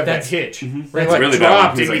 We used to have That's- that hitch. Mhm. Where That's he like really bad dropped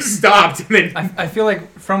one. He's and he like- stopped and then I feel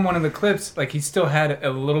like from one of the clips, like he still had a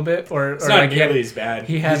little bit, or it's not like nearly as bad.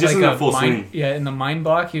 he had just like in a a full mind, swing. yeah, in the mind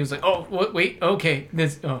block. He was like, "Oh, wait, okay,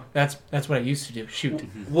 that's what I used to do. Shoot."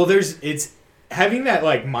 Well, it's having that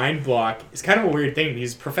like mind block is kind of a weird thing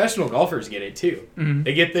because professional golfers get it too. Mhm.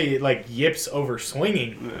 They get the like yips over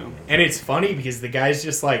swinging, Yeah. and it's funny because the guys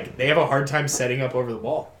just like they have a hard time setting up over the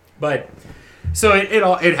ball. But so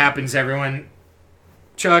it happens, everyone.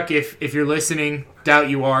 Chuck, if you're listening, doubt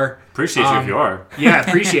you are. Appreciate you if you are. Yeah,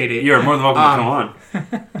 appreciate it. You're more than welcome to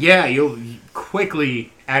come on. Yeah, you'll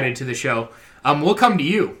quickly add it to the show. We'll come to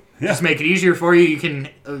you. Yeah. Just make it easier for you. You can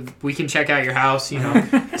we can check out your house. See how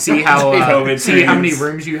COVID see how many things.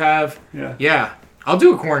 rooms you have. Yeah. Yeah, I'll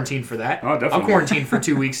do a quarantine for that. Oh, definitely. I'll quarantine for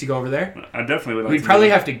 2 weeks to go over there. I definitely would like We'd to probably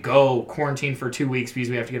do have to go quarantine for 2 weeks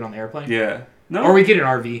because we have to get on the airplane. that. Yeah. No. Or we get an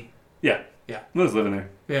RV. Yeah. Yeah. We'll just live in there.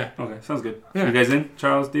 Yeah. Okay. Sounds good. Yeah. You guys in?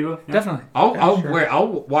 Charles, Devo? Yeah. Definitely. I'll Sure. I'll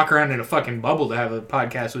walk around in a fucking bubble to have a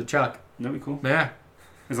podcast with Chuck. That'd be cool. Yeah.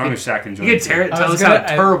 As long as Shaq enjoys You it. can I tell was us how gonna-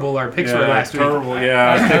 terrible our picks were last week. terrible.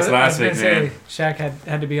 Yeah, our picks last I week, was gonna man. say, Shaq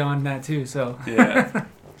had to be on that too. So Yeah.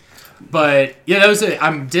 But yeah, that was it.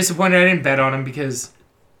 I'm disappointed I didn't bet on him because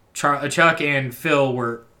Chuck and Phil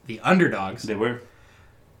were the underdogs. They were.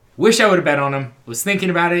 Wish I would have bet on them. Was thinking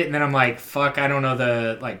about it, and then I'm like, fuck, I don't know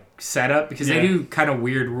the like setup because they Yeah. do kind of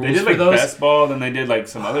weird rules They did for like those. best ball, then they did like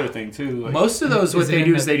some other thing too. Like, Most of those, what Is it they in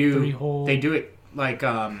do the is they do three-hole- it like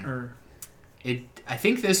or it. I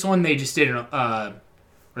think this one they just did an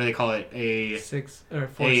what do they call it an 6 or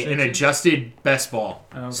 4 adjusted best ball.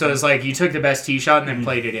 Oh, okay. So it's like you took the best tee shot and then Mhm.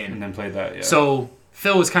 played it in. and then played that. Yeah. So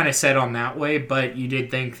Phil was kind of set on that way, but you did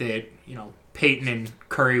think that Peyton and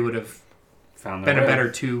Curry would have found been their a way. better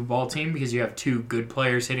two ball team because you have two good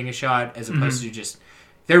players hitting a shot as opposed to just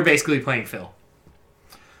they're basically playing Phil.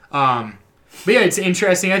 But yeah, it's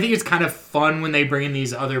interesting. I think it's kind of fun when they bring in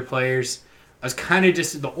these other players. I was kind of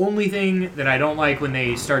just the only thing that I don't like when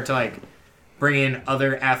they start to like bring in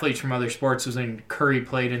other athletes from other sports was when Curry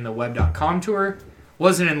played in the Web.com tour.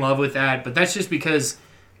 Wasn't in love with that, but that's just because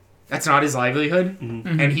that's not his livelihood,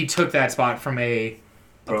 and he took that spot from a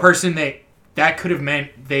person that could have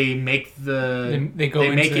meant they make They go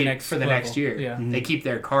into make the it next for the level. next year. Yeah. They keep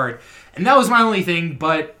their card, and that was my only thing.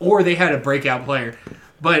 Or they had a breakout player,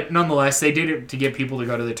 but nonetheless, they did it to get people to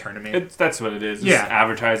go to the tournament. That's what it is. It's Yeah.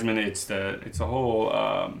 advertisement. It's a whole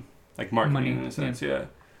like marketing Money, in a sense. Yeah.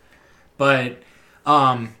 But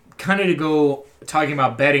kind of to go talking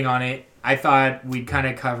about betting on it, I thought we'd kind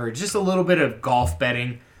of cover just a little bit of golf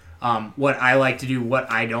betting, what I like to do,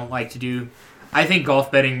 what I don't like to do. I think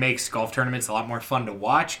golf betting makes golf tournaments a lot more fun to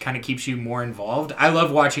watch, kind of keeps you more involved. I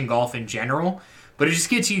love watching golf in general, but it just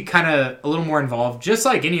gets you kind of a little more involved, just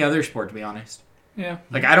like any other sport, to be honest. Yeah.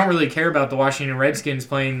 Like, I don't really care about the Washington Redskins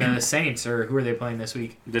playing the Saints, or who are they playing this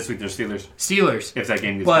week? This week they're Steelers. Steelers. If that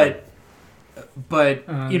game gets played. But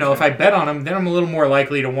if I bet on them, then I'm a little more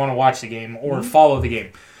likely to want to watch the game or follow the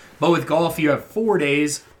game. But with golf, you have 4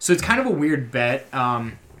 days, so it's kind of a weird bet.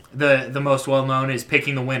 The most well known is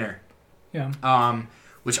picking the winner, Yeah.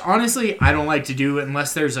 which honestly I don't like to do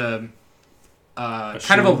unless there's a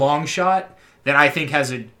kind of a shoe. long shot that I think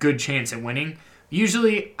has a good chance at winning.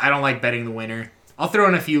 Usually, I don't like betting the winner. I'll throw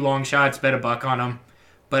in a few long shots, bet $1 on them,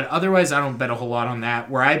 but otherwise, I don't bet a whole lot on that.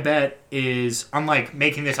 Where I bet is on like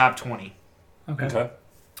making the top 20. Okay.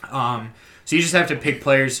 So you just have to pick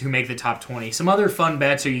players who make the top 20. Some other fun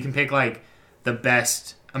bets are you can pick like the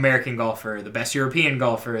best American golfer, the best European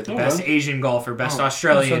golfer, the best Asian golfer, best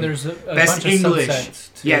Australian, So there's a best bunch of English.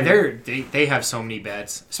 subsets to- Yeah, they have so many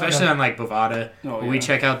bets, especially on like Bovada. Where we yeah.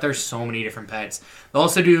 check out, there's so many different bets. They'll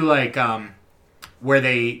also do like where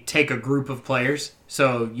they take a group of players.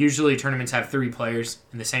 So usually tournaments have 3 players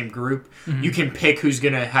in the same group. Mm-hmm. You can pick who's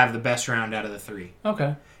gonna have the best round out of the 3.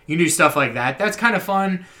 Okay. You can do stuff like that. That's kind of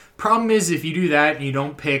fun. Problem is if you do that and you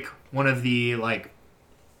don't pick one of the like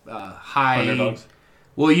high Underdogs.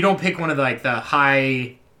 well, you don't pick one of the, like the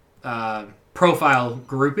high profile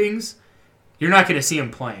groupings, you're not going to see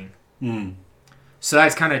them playing. So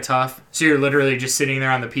that's kind of tough. So you're literally just sitting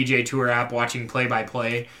there on the PGA Tour app watching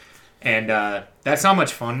play-by-play, and that's not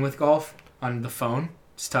much fun with golf on the phone.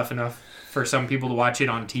 It's tough enough for some people to watch it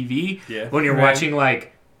on TV. Yeah. When you're Right. watching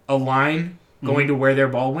like a line going to where their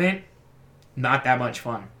ball went, not that much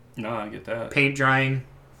fun. No, I get that. Paint drying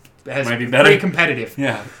has Might be better. pretty competitive.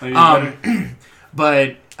 Yeah. Maybe better.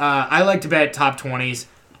 But I like to bet top 20s.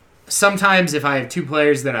 Sometimes if I have 2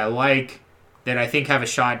 players that I like, that I think have a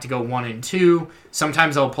shot to go 1 and 2,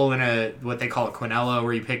 sometimes I'll pull in a what they call a quinella,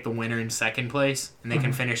 where you pick the winner in second place, and they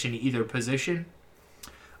can finish in either position.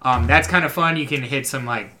 That's kind of fun. You can hit some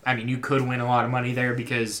you could win a lot of money there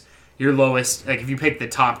because your lowest, like if you pick the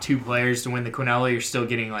top 2 players to win the quinella, you're still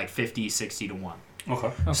getting like 50, 60 to 1.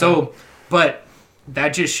 Okay. So, but that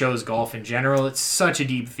just shows golf in general. It's such a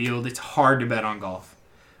deep field. It's hard to bet on golf.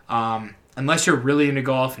 Unless you're really into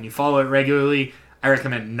golf and you follow it regularly, I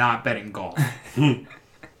recommend not betting golf.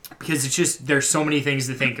 Because it's just, there's so many things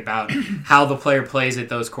to think about. How the player plays at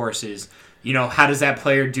those courses. You know, how does that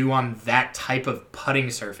player do on that type of putting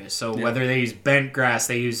surface? So whether they use bent grass,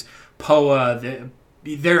 they use POA,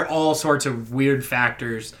 there are all sorts of weird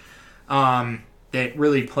factors that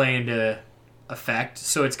really play into effect.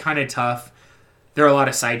 So it's kind of tough. There are a lot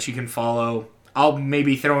of sites you can follow. I'll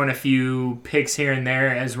maybe throw in a few picks here and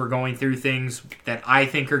there as we're going through things that I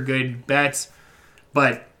think are good bets.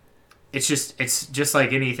 But it's just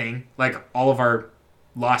like anything. Like all of our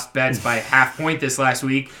lost bets by half point this last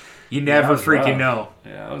week. You never was freaking rough. know.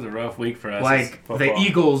 Yeah, that was a rough week for us. Like as the football.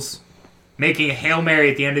 Eagles making a Hail Mary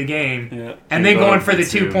at the end of the game Yeah. and then going for the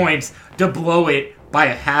 2 2. points to blow it by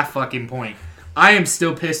a half fucking point. I am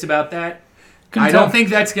still pissed about that. I don't think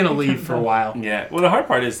that's going to leave for a while. Yeah. Well, the hard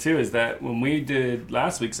part is too is that when we did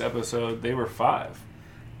last week's episode, they were 5. And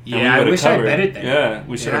we Yeah, I would've wish covered. I bet it then. Yeah,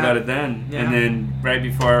 we should have Yeah. bet it then. Yeah. And then right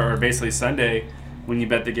before, or basically Sunday, when you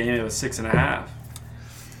bet the game, it was 6.5.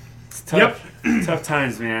 It's tough. Tough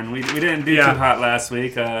times, man. We didn't do Yeah. too hot last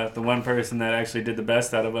week. The one person that actually did the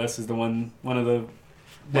best out of us is one of the ones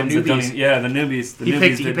that don't newbies. even- yeah, the newbies. The He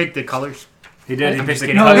newbies picked did. the colors. He did. He I'm picked just the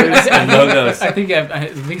kidding. colors and logos. I think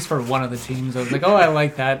at least for one of the teams, I was like, oh, I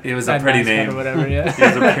like that. It was that a pretty mascot name. or whatever. Yeah. He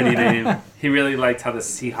has a pretty name. He really liked how the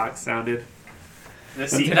Seahawks sounded.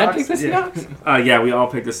 Did I pick the Seahawks? Yeah, we all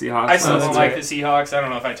picked the Seahawks. I still Oh, don't that's like right. the Seahawks. I don't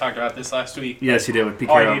know if I talked about this last week. Yes, you did with Pete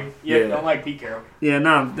Oh, I Carroll. did. Yeah, don't like Pete Carroll. Yeah,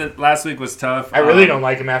 no, last week was tough. I really don't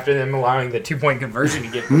like him after them allowing the 2-point conversion to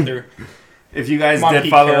get through. If you guys Come on, did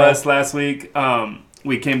Pete follow Carroll. us last week,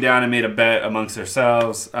 we came down and made a bet amongst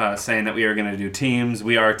ourselves saying that we were going to do teams.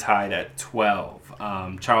 We are tied at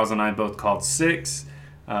 12. Charles and I both called 6.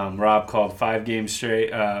 Rob called 5 games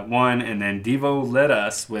straight, 1, and then Devo led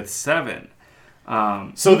us with 7.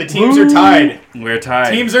 So the teams are tied. We're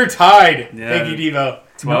tied. Teams are tied. Yeah. Thank you, Devo.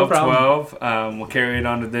 12-12. We'll carry it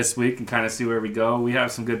on to this week and kind of see where we go. We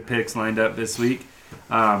have some good picks lined up this week.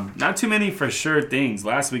 Not too many for sure things.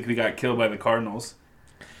 Last week we got killed by the Cardinals.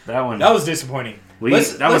 That one. That was disappointing. that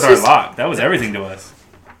was let's our just- lock. That was everything to us.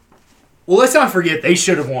 Well, let's not forget they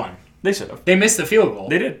should have won. They should have. They missed the field goal.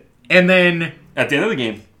 They did. And then At the end of the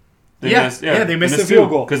game. They Yeah, missed the field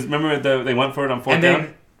goal. Because remember, they went for it on 4th and down?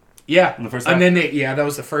 then yeah, In the first and half? then that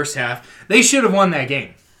was the first half. They should have won that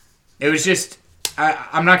game. It was just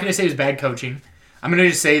I'm not going to say it was bad coaching. I'm going to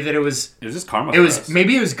just say that it was It was just karma it for was us.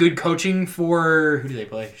 maybe it was good coaching for who do they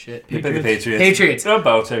play? Shit. They picked the Patriots. Patriots. Bill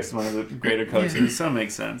Belichick's one of the greater coaches, so it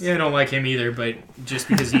makes sense. Yeah, I don't like him either, but just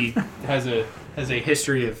because he has a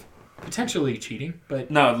history of potentially cheating, but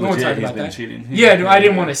No, we won't legit, talk he's about been that. cheating. Yeah, no, I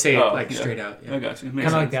didn't want to say it Oh, like yeah. straight out. Yeah. I got you. Kind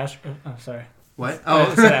of like the Astros. Oh, sorry. What? Oh, Oh,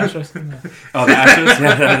 it's the Astros. Oh, the Astros?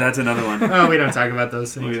 Yeah, that's another one. oh, we don't talk about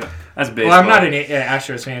those things. That's baseball. Well, I'm not an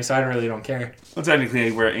Astros fan, so I really don't care. Well,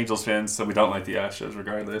 technically, we're Angels fans, so we don't like the Astros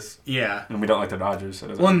regardless. Yeah. And we don't like the Dodgers, so it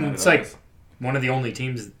doesn't Well, matter it's to like us. one of the only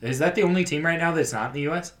teams. Is that the only team right now that's not in the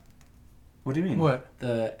U.S.? What do you mean? What?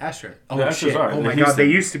 The Astros. Oh, The Astros shit. are. Oh, They're my God. Houston.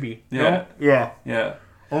 They used to be. Yeah. No? Yeah. Yeah.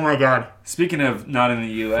 Oh, my God. Speaking of not in the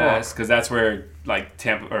U.S., because that's where, like,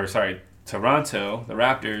 Toronto, the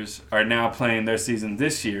Raptors, are now playing their season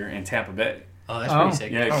this year in Tampa Bay. Oh, that's Oh. pretty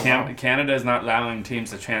sick. Yeah, wow. Canada is not allowing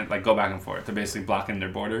teams to go back and forth. They're basically blocking their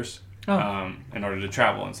borders Oh. in order to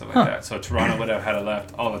travel and stuff like that. So Toronto would have had it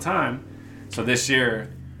left all the time. So this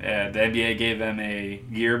year, the NBA gave them a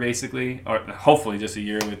year basically, or hopefully just a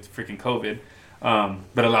year with freaking COVID,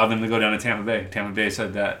 but allowed them to go down to Tampa Bay. Tampa Bay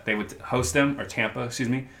said that they would host them, or Tampa, excuse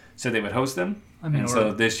me, said they would host them. And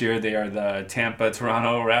so this year they are the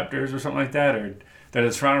Tampa-Toronto Raptors or something like that, or they're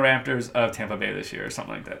the Toronto Raptors of Tampa Bay this year or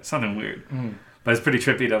something like that. Something weird. But it's pretty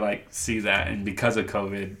trippy to like see that, and because of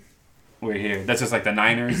COVID, we're here. That's just like the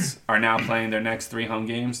Niners are now playing their next 3 home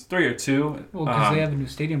games, 3 or 2. Well, because they have a new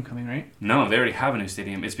stadium coming, right? No, they already have a new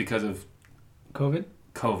stadium. It's because of COVID.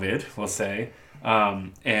 we'll say,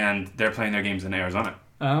 and they're playing their games in Arizona.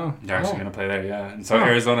 Oh. They're actually going to play there, yeah. And so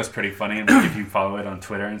Arizona's pretty funny. Like, if you follow it on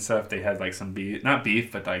Twitter and stuff, they had like some not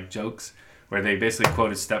beef, but like jokes where they basically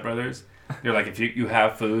quoted Step Brothers. They're like, if you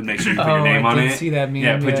have food, make sure you put your name on I it. did see that meme.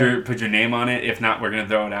 Yeah, put your name on it. If not, we're gonna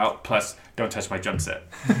throw it out. Plus, don't touch my drum set.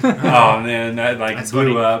 Oh man, that like That's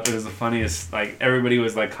blew funny. up. It was the funniest. Like everybody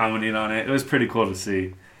was like commenting on it. It was pretty cool to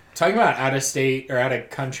see. Talking about out of state or out of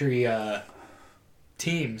country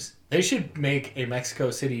teams, they should make a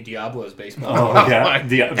Mexico City Diablos baseball. Oh yeah,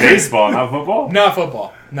 the baseball, not football. Not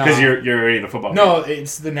football. No. Because you're already the football. No,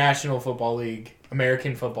 it's the National Football League,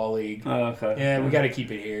 American Football League. Oh, okay. Yeah, we got to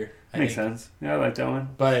keep it here. I Makes think. sense. Yeah, I like that one.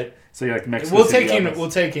 But So you like Mexico we'll City take in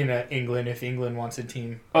Diablos. England if England wants a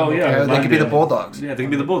team. Oh I'm yeah, okay Yeah, with they that. could be the Bulldogs. Yeah, they could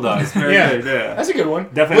be the Bulldogs. Very Yeah. good, yeah. That's a good one.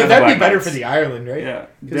 Definitely Well, not the that'd be Black better Knights. for the Ireland, right? Yeah,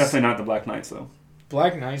 definitely not the Black Knights though.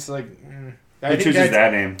 Black Knights, like. I Who think chooses that's-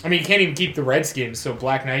 that name? I mean, you can't even keep the Redskins, so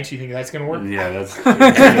Black Knights. You think that's gonna work? Yeah, that's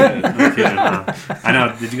no kidding, huh? I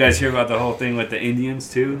know. Did you guys hear about the whole thing with the Indians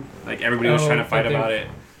too? Like everybody was trying to fight about it,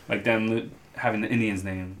 like them having the Indians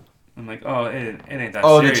name. I'm like, oh, it ain't that.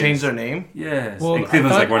 Oh, serious. they changed their name? Yes. Well, and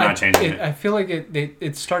Cleveland's like, we're not changing it. I feel like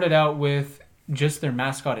it started out with just their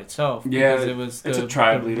mascot itself. Yeah, because it was it's the, a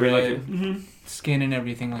tribe the leader. red Like, skin and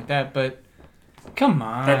everything like that. But come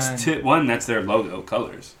on, that's that's their logo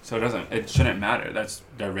colors, so it shouldn't matter. That's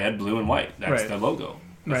their red, blue, and white. That's Right. their logo.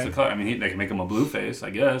 That's Right. the color. I mean, they can make them a blue face,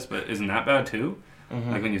 I guess, but isn't that bad too? Mm-hmm.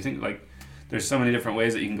 Like when you think like, there's so many different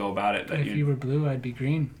ways that you can go about it. That If you were blue, I'd be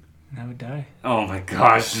green, and I would die. Oh my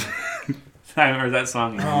gosh. I haven't heard that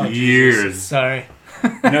song in Oh, years. Sorry. You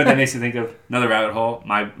know what that makes you think of? Another rabbit hole.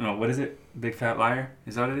 What is it? Big Fat Liar?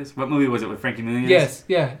 Is that what it is? What movie was it with Frankie Muniz? Yes,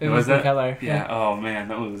 yeah, it Was was that? the Keller. Yeah. Oh man,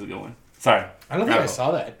 that movie was a good one. Sorry. I don't think I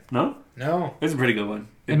saw that. No? No. It's a pretty good one.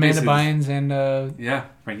 It Amanda basically- Bynes and Yeah,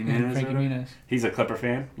 Frankie Muniz. Frankie Muniz. He's a Clipper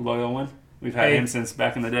fan, loyal one. We've had Hey. him since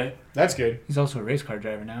back in the day. That's good. He's also a race car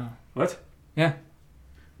driver now. What? Yeah.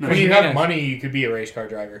 No, When you Frankie have Muniz. money, you could be a race car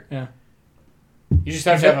driver. Yeah. You just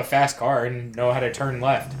have to have a fast car and know how to turn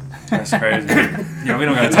left. that's crazy. Yeah, we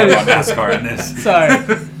don't gotta talk about NASCAR in this. Sorry.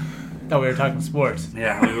 Thought we were talking sports.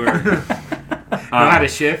 Yeah, we were. Know how to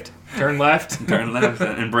shift, turn left. Turn left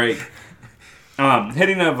and brake.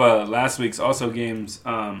 Hitting of last week's also games,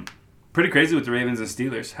 pretty crazy with the Ravens and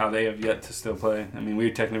Steelers, how they have yet to still play. I mean,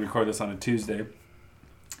 we technically record this on a Tuesday,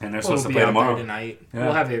 and they're supposed to play out there tomorrow. tonight. Yeah.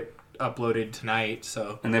 We'll have it uploaded tonight.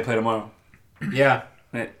 So And they play tomorrow. yeah,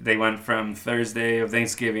 They went from Thursday of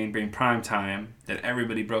Thanksgiving being prime time, then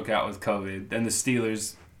everybody broke out with COVID. Then the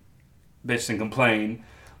Steelers bitched and complained.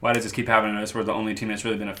 Why does this keep happening to us? We're the only team that's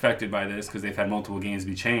really been affected by this because they've had multiple games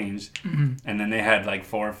be changed. Mm-hmm. And then they had like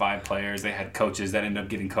 4 or 5 players. They had coaches that ended up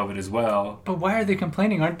getting COVID as well. But why are they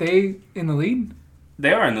complaining? Aren't they in the lead?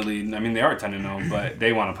 They are in the lead. I mean, they are 10-0, but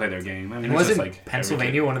they want to play their game. I mean, and it's wasn't just like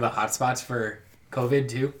Pennsylvania one of the hot spots for COVID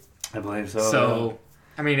too? I believe so. So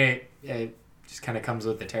I mean, it just kind of comes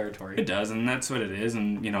with the territory. It does, and that's what it is.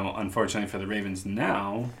 And, you know, unfortunately for the Ravens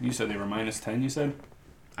now, you said they were -10, you said?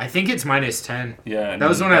 I think it's -10. Yeah. And That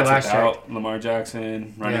was then when I that's last without Lamar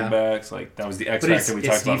Jackson, running Yeah. backs. Like, that was the X But it's- factor we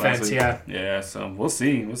it's talked about last defense, week. yeah. Yeah, so we'll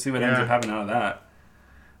see. We'll see what ends Yeah. up happening out of that.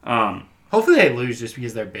 Hopefully they lose just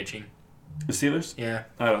because they're bitching. The Steelers? Yeah,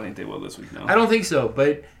 I don't think they will this week, no. I don't think so,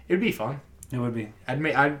 but it'd be fun. It would be.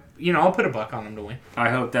 I'll put a buck on them to win. I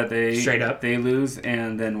hope that Straight up. they lose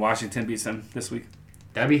and then Washington beats them this week.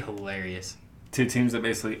 That'd be hilarious. 2 teams that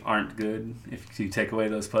basically aren't good if you take away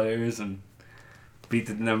those players, and beat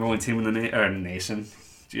the number one team in the nation.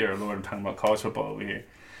 Dear Lord, I'm talking about college football over here.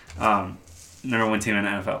 Number one team in the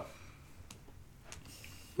NFL.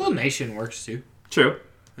 Well, nation works too. True.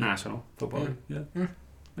 National football. Yeah.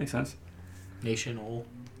 Makes sense. National.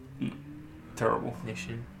 Terrible.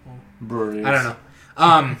 Nation. Breweries. I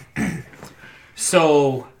don't know.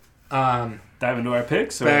 So, Dive into our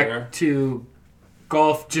picks? back to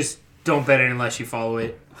golf. Just don't bet it unless you follow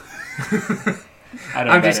it.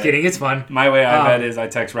 I'm just kidding. It's fun. My way I bet is I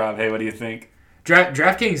text Rob, hey, what do you think?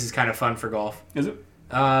 DraftKings is kind of fun for golf. Is it?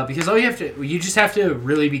 Because you just have to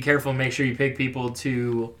really be careful and make sure you pick people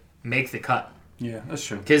to make the cut. Yeah, that's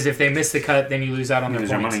true. Because if they miss the cut, then you lose out on their Lose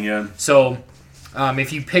points. your money, yeah. So,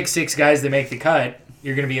 if you pick 6 guys that make the cut,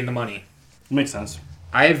 you're going to be in the money. Makes sense.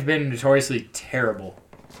 I've been notoriously terrible,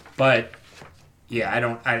 but yeah, I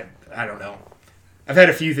don't know. I've had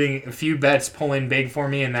a few bets pull in big for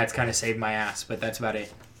me, and that's kind of saved my ass. But that's about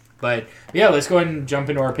it. But yeah, let's go ahead and jump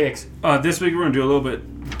into our picks. This week we're gonna do a little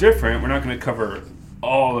bit different. We're not gonna cover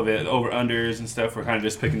all of it, over unders and stuff. We're kind of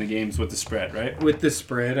just picking the games with the spread, right? With the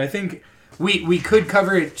spread, I think we could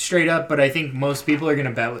cover it straight up, but I think most people are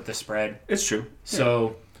gonna bet with the spread. It's true.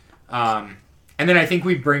 So, and then I think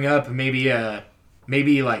we bring up maybe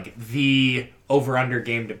like the over-under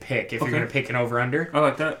game to pick if you're going to pick an over-under. I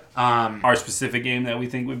like that. Our specific game that we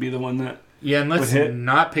think would be the one that yeah, and let's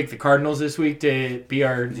not pick the Cardinals this week to be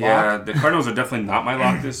our lock. Yeah, the Cardinals are definitely not my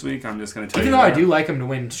lock this week. I'm just going to tell Even you though that. I do like them to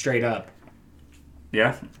win straight up.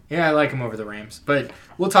 Yeah? Yeah, I like them over the Rams. But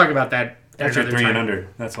we'll talk about that That's your another 3 time. and under.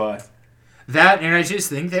 That's why. That, and I just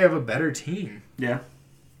think they have a better team. Yeah.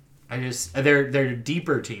 They're a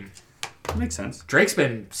deeper team. Makes sense. Drake's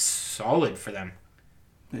been solid for them.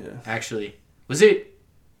 Yeah. Actually,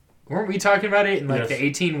 weren't we talking about it in like Yes. the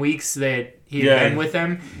 18 weeks that he had been with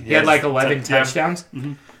them? He had Yes. like 11 Yeah. touchdowns.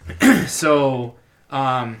 Mhm. So,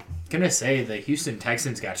 gonna say the Houston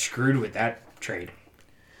Texans got screwed with that trade.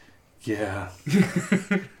 Yeah.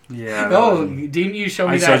 Yeah. Oh, didn't you show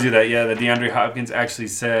me I that? showed you that, yeah. The DeAndre Hopkins actually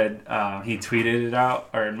said, he tweeted it out,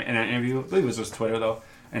 or in an interview, I believe it was just Twitter though,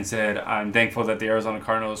 and said, I'm thankful that the Arizona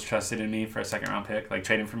Cardinals trusted in me for a second round pick, like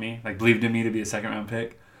traded for me, like believed in me to be a second round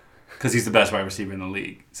pick, because he's the best wide receiver in the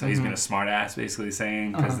league. So he's been a smart ass, basically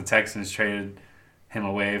saying, because the Texans traded him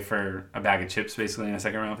away for a bag of chips, basically, in a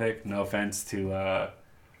second round pick. No offense to, oh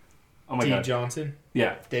my God. Johnson,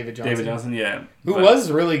 Yeah. David Johnson, yeah. who But was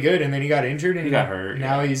really good, and then he got injured, and He got hurt,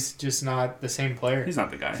 Now yeah. he's just not the same player. He's not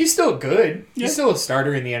the guy. He's still good. Yeah. He's still a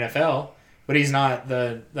starter in the NFL, but he's not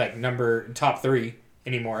the top 3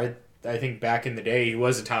 anymore. I think back in the day he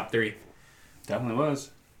was a top 3. Definitely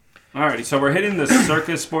was. Alrighty, so we're hitting the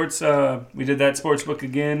Circus Sports. We did that sports book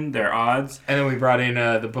again. Their odds. And then we brought in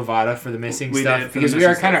the Bovada for the missing We stuff did, for the because we are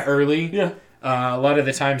missing kind of stuff. early. Yeah, A lot of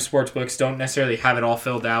the time, sports books don't necessarily have it all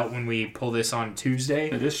filled out when we pull this on Tuesday.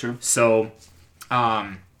 it is true. So,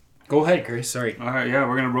 go ahead, Chris. Sorry. All right, yeah,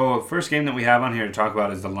 we're gonna roll. First game that we have on here to talk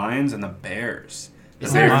about is the Lions and the Bears.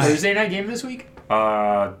 Is there a Nice. Thursday night game this week?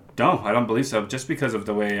 No, I don't believe so. Just because of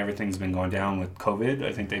the way everything's been going down with COVID,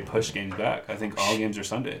 I think they pushed games back. I think all games are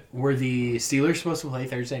Sunday. Were the Steelers supposed to play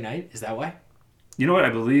Thursday night? Is that why? You know what? I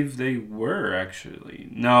believe they were actually.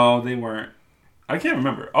 No, they weren't. I can't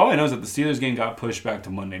remember. All I know is that the Steelers game got pushed back to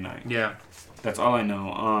Monday night. Yeah. That's all I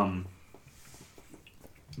know.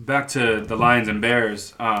 Back to the Lions and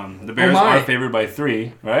Bears. The Bears my. are favored by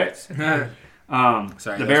 3, right? Sorry, The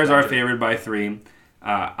that Bears was are bad. favored by 3.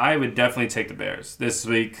 I would definitely take the Bears. This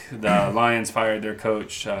week, the Lions fired their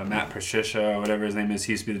coach, Matt Patricia, or whatever his name is.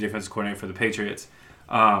 He used to be the defensive coordinator for the Patriots.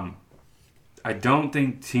 I don't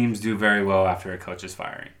think teams do very well after a coach is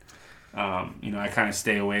firing. I kind of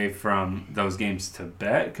stay away from those games to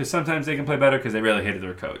bet because sometimes they can play better because they really hated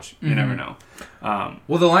their coach. You never know.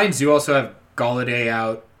 Well, the Lions do also have Galladay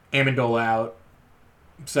out, Amendola out,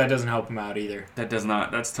 so that doesn't help them out either. That does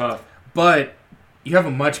not. That's tough. But you have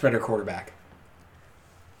a much better quarterback.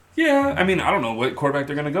 Yeah, I mean, I don't know what quarterback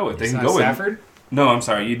they're going to go with. They It's can not go Stafford? No, I'm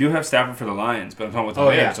sorry. You do have Stafford for the Lions, but I'm talking about the Oh,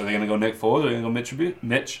 Bears. yeah. Are they going to go Nick Foles or are they going to go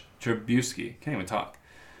Mitch Trubisky? Can't even talk.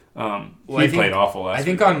 Well, He I think- played awful last I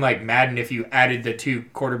think week. on like Madden, if you added the 2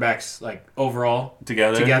 quarterbacks like overall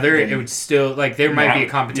Together, together, then- it would still like there might be a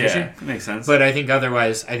competition. Yeah, makes sense. But I think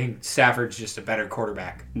otherwise, I think Stafford's just a better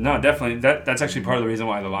quarterback. No, definitely. That's actually part of the reason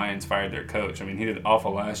why the Lions fired their coach. I mean, he did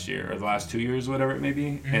awful last year, or the last 2 years, whatever it may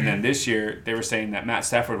be. And then this year, they were saying that Matt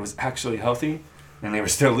Stafford was actually healthy, and they were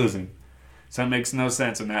still losing. So it makes no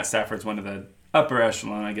sense when Matt Stafford's one of the upper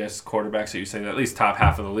echelon, I guess, quarterbacks that you say, at least top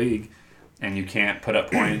half of the league, and you can't put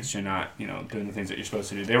up points. You're not, doing the things that you're supposed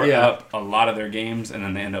to do. They were Yeah. up a lot of their games, and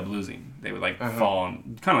then they end up losing. They would fall,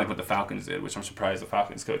 kind of like what the Falcons did, which I'm surprised the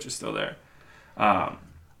Falcons coach is still there.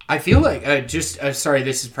 I I feel like sorry,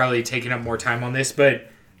 this is probably taking up more time on this, but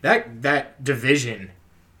that division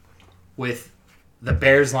with the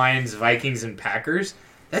Bears, Lions, Vikings, and Packers,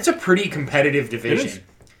 that's a pretty competitive division.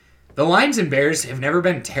 The Lions and Bears have never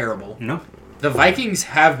been terrible. No. The Vikings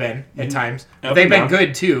have been at times. Up They've and been down.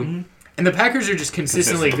 good too. And the Packers are just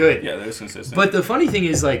consistently good. Yeah, they're consistent. But the funny thing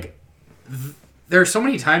is, like, there are so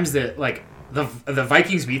many times that, like, the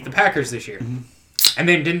Vikings beat the Packers this year. And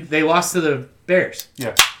then they lost to the Bears.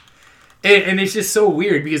 Yeah. And it's just so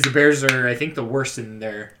weird because the Bears are, I think, the worst in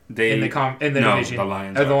the division. The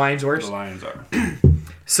Lions Are the are. Lions worse? The Lions are.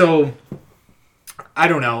 So, I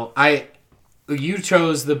don't know. You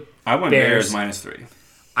chose the I went Bears -3.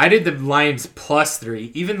 I did the Lions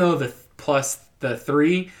 +3. Even though the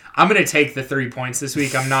 3, I'm going to take the 3 points this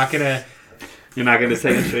week. I'm not going to... You're not going to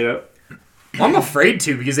take it straight up? Well, I'm afraid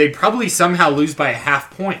to because they'd probably somehow lose by a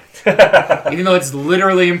half point. Even though it's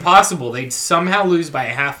literally impossible. They'd somehow lose by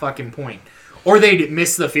a half fucking point. Or they'd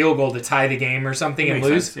miss the field goal to tie the game or something and Makes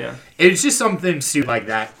lose. sense, yeah. It's just something stupid like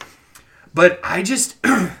that. But I just...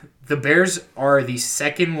 the Bears are the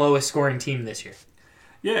second lowest scoring team this year.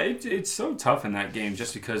 Yeah, it's so tough in that game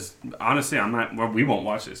just because, honestly, we won't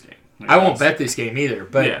watch this game. Like, I won't bet this game either.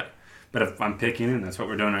 But yeah. But if I'm picking, and that's what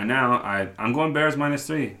we're doing right now, I'm going Bears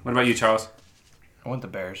 -3. What about you, Charles? I want the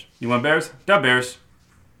Bears. You want Bears? Dub Bears.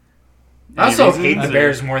 I also Any hate the reasons?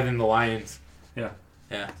 Bears more than the Lions. Yeah.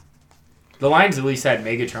 Yeah. The Lions at least had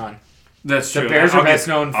Megatron. That's The true. Bears I'll are best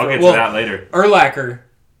known I'll for- get well- to that later. Urlacher.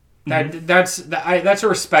 That's a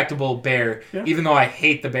respectable Bear, Yeah. even though I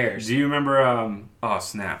hate the Bears. Do you remember,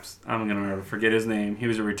 snaps. I'm going to forget his name. He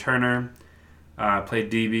was a returner, played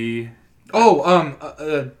DB.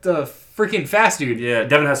 The freaking fast dude. Yeah,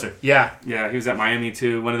 Devin Hester. Yeah. Yeah, he was at Miami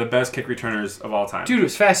too. One of the best kick returners of all time. Dude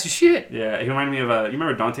was fast as shit. Yeah, he reminded me of, you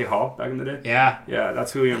remember Dante Hall back in the day? Yeah. Yeah,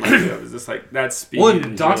 that's who he reminded me of. It's just like that speed. Well, and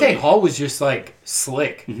and Dante agility. Hall was just like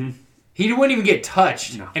slick. Mhm. He wouldn't even get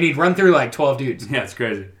touched, No. and he'd run through like 12 dudes. Yeah, it's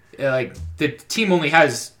crazy. Like the team only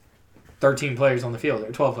has 13 players on the field,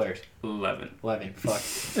 or 12 players. 11. 11. Fuck.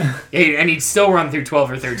 Yeah, and he'd still run through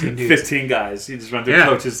 12 or 13 dudes. 15 guys. He just run through Yeah.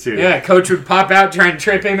 coaches too. Yeah, coach would pop out, try and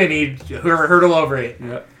trip him, and he'd hurdle over it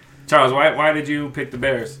Yeah. Charles, why did you pick the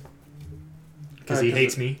Bears? because he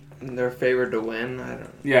hates me. They're favored to win. I don't.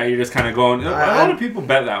 Yeah, you're just kind of going. A I- lot of people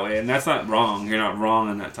bet that way, and that's not wrong. You're not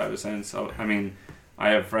wrong in that type of sense. So, I mean, I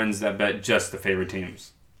have friends that bet just the favorite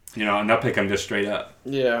teams, and they'll pick them just straight up,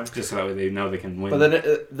 Yeah. just so that way they know they can win. But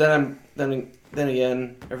then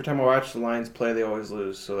again, every time I watch the Lions play, they always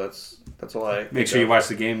lose. So that's all I Make sure you watch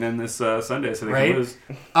the game then this Sunday so they Right? can lose.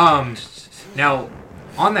 Now,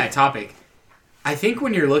 on that topic, I think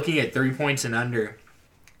when you're looking at 3 points and under,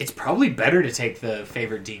 it's probably better to take the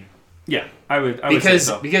favored team. Yeah, I would say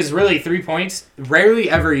so. Because really 3 points, rarely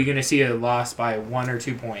ever you're going to see a loss by 1 or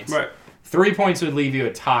 2 points. Right. 3 points would leave you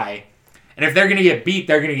a tie. And if they're going to get beat,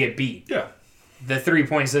 they're going to get beat. Yeah, The 3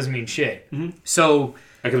 points doesn't mean shit. Mhm. So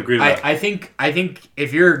I could agree with that. I think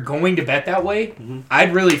if you're going to bet that way,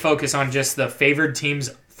 I'd really focus on just the favored teams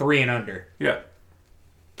 3 and under. Yeah,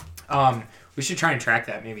 We should try and track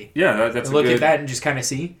that maybe. yeah, that's a Look good. at that and just kind of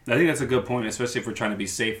see. I think that's a good point, especially if we're trying to be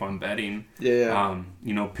safe on betting. Yeah.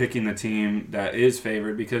 Picking the team that is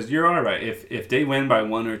favored, because you're all right. If they win by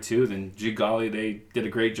 1 or 2, then gee golly, they did a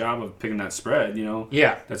great job of picking that spread.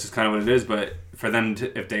 Yeah. That's just kind of what it is. But for them,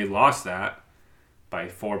 if they lost that by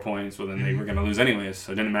 4 points, well, then they were going to lose anyways.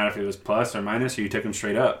 So it didn't matter if it was plus or minus, or you took them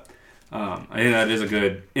straight up. I think that is a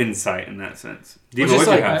good insight in that sense. Devo, just what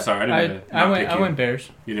did like- you have? Sorry, I didn't. I went Bears.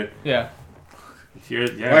 You did. Yeah. Yeah.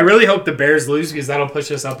 Well, I really hope the Bears lose because that'll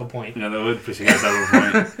push us up a point. Yeah, that would push you guys over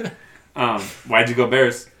a point. Why'd you go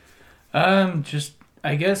Bears? Just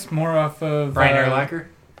I guess more off of Brian Urlacher?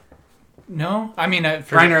 No, I mean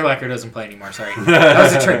Brian Urlacher doesn't play anymore, sorry. That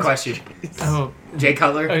was a trick question. Oh, Jay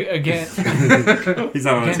Cutler? again. He's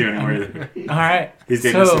not on the team anymore either. All right. He's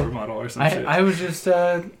dating a So, supermodel or some shit. I was just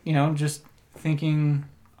just thinking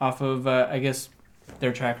off of I guess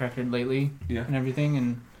their track record lately Yeah. and everything,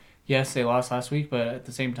 and yes, they lost last week, but at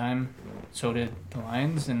the same time, so did the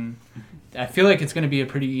Lions, and I feel like it's going to be a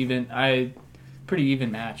pretty even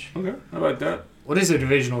match. Okay, I like that. What is a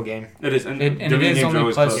divisional game? It is, and, And it division is games are only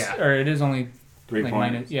always plus, close. or it is only 3 like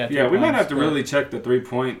points. minus- yeah, yeah, 3 we might points, have to but- really check the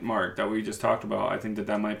 3-point mark that we just talked about. I think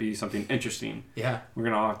that might be something interesting. Yeah. We're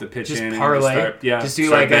gonna all have to pitch Just in parlay. and Just do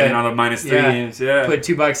start like betting a- on the minus 3 yeah. games. Yeah, Put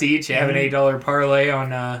 $2 each, have an $8 parlay on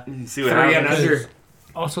see what 3 and happens. under.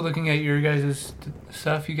 Also, looking at your guys'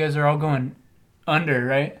 stuff, you guys are all going under,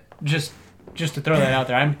 right? Just to throw that out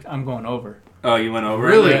there, I'm going over. Oh, you went over.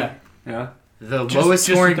 Really? Yeah. Yeah. The Just- lowest just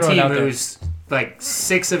to scoring throw it team out there. who's like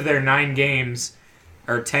 6 of their 9 games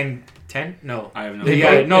or 10 10? No. I have no. They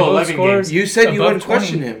idea. got no both 11 scores. games. You said you Above wouldn't 20.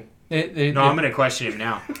 question him. No, I'm going to question him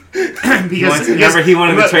now. Remember, he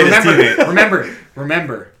wanted to trade his teammate.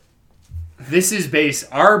 Remember, this is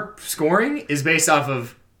our scoring is based off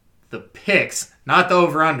of the picks, not the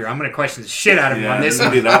over-under. I'm going to question the shit out of him on this we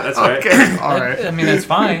one. do that. That's right. Okay, all right. I mean, that's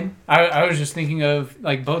fine. I was just thinking of,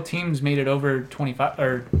 like, both teams made it over 25,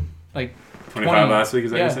 or, like, 25 last week,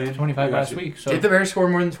 is that yeah, what you're saying? 25 I got last you. week. So Did the Bears score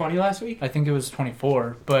more than 20 last week? I think it was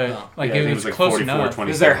 24, but, Oh. like, Yeah, I think it was like close 44, enough. 20.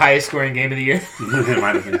 It was their highest scoring game of the year. It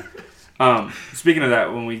might have been. Speaking of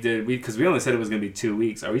that, when because we only said it was going to be 2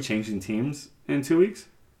 weeks. Are we changing teams in 2 weeks?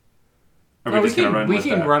 Or No, we just gonna can, with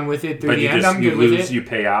that? run with it through But the you end. just I'm you good lose, with it. you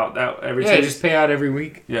pay out that every Yeah, two just pay out every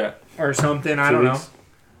week yeah. or something. I 2 don't know. weeks.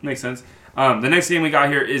 Makes sense. The next game we got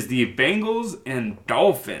here is the Bengals and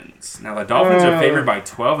Dolphins. Now the Dolphins are favored by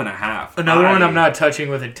 12.5. Another one I'm not touching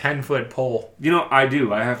with a 10-foot pole. You know, I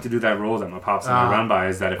do. I have to do that rule that my pops and I run by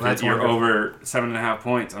is that if that's you're wonderful. over 7.5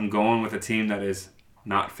 points, I'm going with a team that is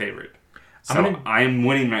not favored. So I'm gonna- I'm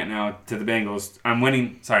winning right now to the Bengals. I'm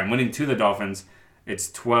winning to the Dolphins. It's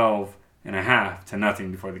 12.5 to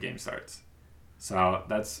nothing before the game starts. So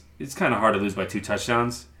it's kind of hard to lose by 2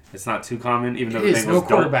 touchdowns. It's not too common, even though It the is Bengals no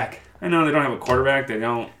quarterback. I know they don't have a quarterback. They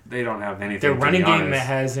don't have anything. Their to running be game honest.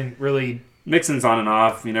 hasn't really. Mixon's on and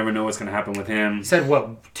off. You never know what's going to happen with him. You said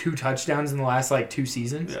what? 2 touchdowns in the last 2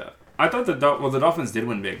 seasons. Yeah, I thought the Dolphins did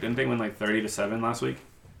win big. Didn't they win 30-7 last week?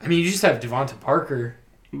 I mean, you just have Devonta Parker.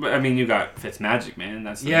 But I mean, you got Fitzmagic, man.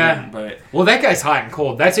 That's the Yeah. win, but Well, that guy's hot and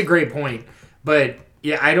cold. That's a great point. But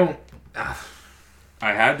yeah, I don't.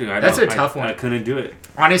 I had to. That's a tough one. I couldn't do it.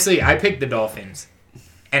 Honestly, I picked the Dolphins,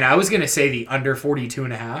 and I was gonna say the under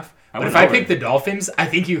 42.5. But went if I over. pick the Dolphins, I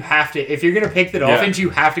think you have to. If you're gonna pick the Dolphins, you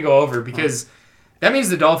have to go over because that means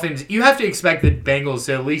the Dolphins. You have to expect the Bengals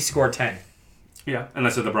to at least score 10. Yeah,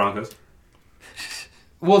 unless they're the Broncos.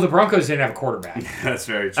 Well, the Broncos didn't have a quarterback. That's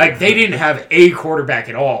very true. Like they didn't have a quarterback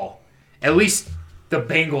at all. At least the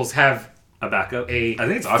Bengals have. A backup. A I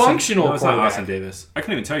think it's Austin. functional No, it's not quarterback. Austin Davis. I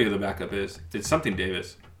couldn't even tell you who the backup is. It's something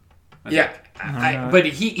Davis. Yeah, but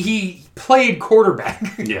he played quarterback.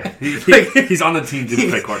 Yeah, Like- he's on the team. Didn't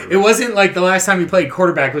play quarterback. It wasn't like the last time he played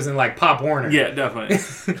quarterback was in Pop Warner. Yeah, definitely.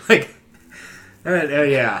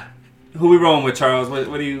 Yeah. Who we rolling with, Charles? What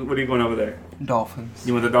are you going over there? Dolphins.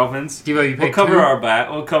 You want the Dolphins? Devo, you We'll picked cover who? our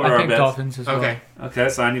bet. We'll cover I our think bets. Dolphins as well. Okay. Okay,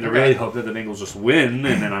 so I need to Okay. really hope that the Bengals just win,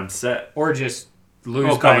 and then I'm set. Or just lose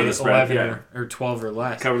We'll by cover the spread, 11 yeah. or 12 or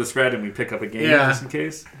less. Cover the spread, and we pick up a game Yeah. just in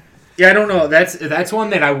case. Yeah, I don't know. That's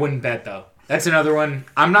one that I wouldn't bet though. That's another one.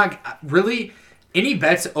 I'm not really any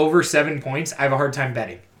bets over 7 points. I have a hard time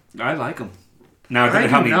betting. I like them. Now, it I didn't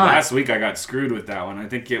help do me. not. Last week I got screwed with that one. I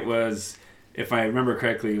think it was, if I remember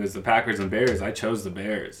correctly, it was the Packers and Bears. I chose the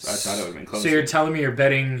Bears. I thought it would have been closer. So you're telling me you're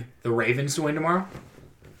betting the Ravens to win tomorrow?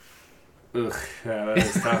 Ugh, yeah, that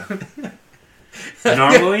is tough.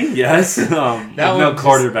 Normally, yes. That no one just-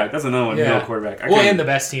 quarterback. That's another one. Yeah. No quarterback. And the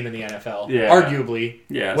best team in the NFL, Yeah. arguably.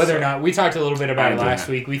 Yeah, Whether so- or not we talked a little bit about I'm it doing last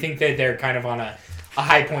that. week. We think that they're kind of on a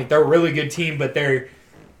high point. They're a really good team, but they're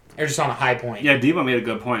just on a high point. Yeah, Devo made a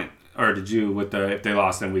good point. Or did you? If they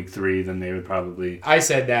lost in week 3, then they would probably. I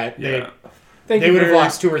said that. Yeah. Thank They you would have for-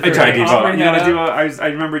 lost 2 or 3. I tried, I'll Devo. bring You know, that Devo, I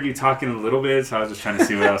remembered you talking a little bit, so I was just trying to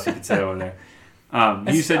see what else you could say over there.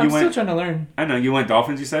 You said I'm you went. still trying to learn. I know you went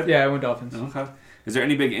Dolphins. You said. Yeah, I went Dolphins. Okay. Is there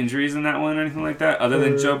any big injuries in that one or anything like that, other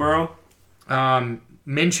than Joe Burrow?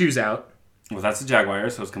 Minshew's out. Well, that's the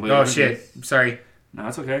Jaguars, so it's completely. Oh, different. shit. Sorry. No,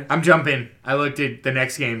 it's okay. I'm jumping. I looked at the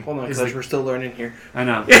next game. Hold on, It's coach. like, We're still learning here. I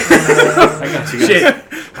know. I got you guys. shit.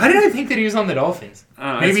 Why did I think that he was on the Dolphins?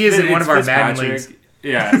 Maybe he's in one of our Madden Fitzpatrick. leagues.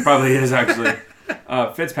 Yeah, it probably is actually.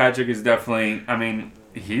 Fitzpatrick is definitely. I mean,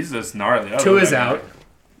 he's just gnarly. Tua's out.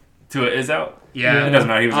 Tua is out. Yeah. It doesn't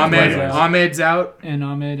matter. He was just playing. Ahmed's out. And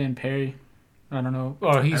Ahmed and Perry. I don't know.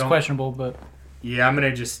 Oh, he's don't- questionable, but Yeah, I'm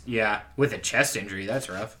going to with a chest injury. That's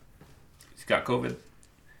rough. He's got COVID.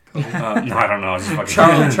 No, I don't know. Just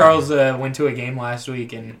fucking Charles went to a game last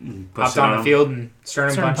week and pushed hopped it on him. the field and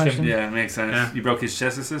sternum Sternum punched punched him. him. Yeah, it makes sense. Yeah. You broke his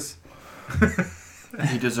chest assist?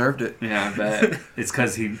 He deserved it. Yeah, I bet. It's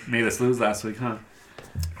because he made us lose last week, huh?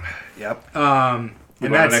 Yep. We And go on the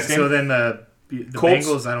that's next game? so then the Colts?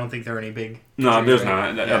 Bengals. I don't think they're any big. No, injuries, there's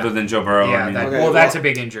right? not. Yeah. Other than Joe Burrow. Yeah, I mean, that, Okay, well, that's well- a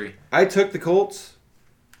big injury. I took the Colts,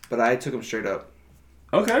 but I took them straight up.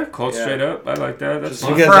 okay, Colts Yeah. straight up. I like that. That's Just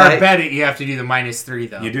fine. because For our I- bet, you have to do the -3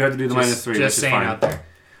 though. You do have to do the Just- -3. Just which is saying fine. out there.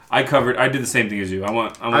 I did the same thing as you. I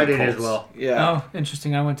went I did Colts. as well. Yeah. oh,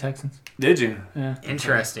 interesting. I went Texans. Did you? Yeah.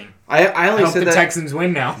 Interesting. I I only hope said the that. Texans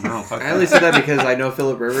win now. No, fuck I only that. said that because I know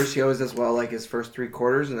Phillip Rivers. He always does well, like his first 3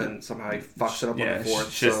 quarters, and then somehow he fucks it up on Yeah, the fourth.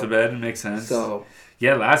 shits so, the bed. It makes sense. So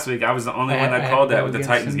Yeah, last week I was the only one that called that with the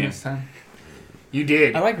Titans game. You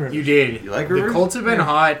did. I like Rivers. You did. You like The Rivers? Colts have been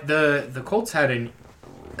hot. The Colts had an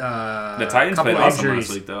The Titans couple played awesome injuries.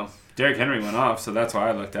 last week, though. Derrick Henry went off, so that's why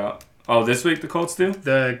I looked out. Oh, this week the Colts do?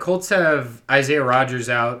 The Colts have Isaiah Rodgers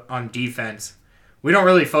out on defense. We don't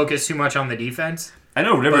really focus too much on the defense. I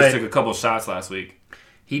know Rivers But- took a couple shots last week.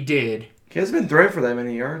 He did. He hasn't been throwing for that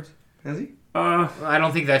many yards, has he? I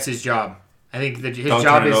don't think that's his job. I think that his Don't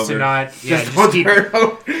job turn it is to over. not. Yeah, just don't keep. turn it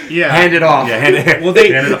over. Yeah. Hand it off. Yeah, hand it. Well,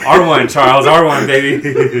 they- hand it R1, Charles. R1, baby.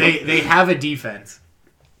 They have a defense.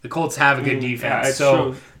 The Colts have a good defense. it's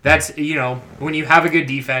So true. that's, when you have a good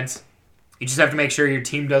defense, you just have to make sure your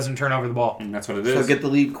team doesn't turn over the ball. And that's what it So is. get the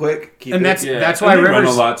lead quick. Keep And it. that's- yeah. why And they run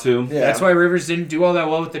Rivers- a lot, too. Yeah. That's why Rivers didn't do all that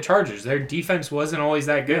well with the Chargers. Their defense wasn't always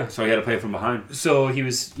that Yeah, good. so he had to play from behind. So he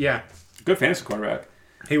was, Good fantasy quarterback.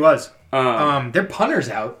 he was. Um, Their punter's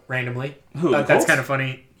out randomly. Who, the That's Colts? kind of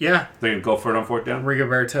funny. Yeah. they can go for it on fourth down.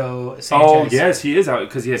 Rigoberto Sanchez. Oh, yes, he is out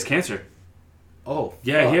because he has cancer. Oh.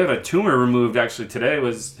 Yeah, fuck. he had a tumor removed, actually. Today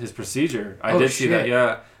was his procedure. I Oh, did see that, shit.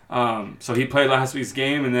 yeah. So he played last week's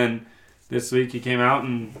game, and then this week he came out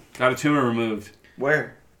and got a tumor removed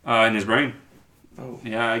Where? in his brain. Oh.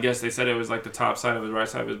 Yeah, I guess they said it was like the top side of his right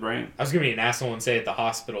side of his brain. I was going to be an asshole and say at the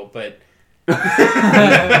hospital, but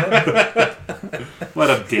What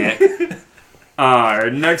a dick. Our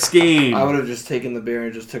next game. I would have just taken the beer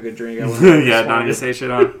and just took a drink. I wouldn't Yeah, have not gonna say shit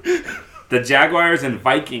on. The Jaguars and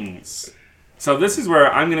Vikings. So this is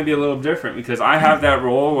where I'm gonna be a little different because I have that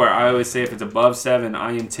role where I always say if it's above 7,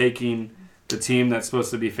 I am taking the team that's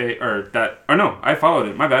supposed to be I followed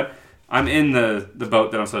it. My bad. I'm in the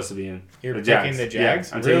boat that I'm supposed to be in. You're the picking the Jags?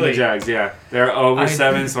 Yeah, I'm taking Really? the Jags. Yeah, they're over I-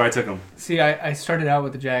 7, so I took them. See, I started out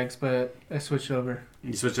with the Jags, but I switched over.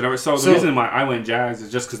 You switched it over. So the So- reason why I went Jags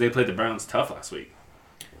is just because they played the Browns tough last week.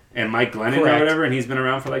 And Mike Glennon or Correct. whatever, and he's been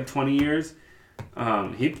around for like 20 years.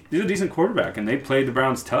 He's a decent quarterback, and they played the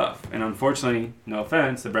Browns tough. And unfortunately, no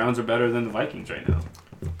offense, the Browns are better than the Vikings right now.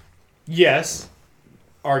 yes,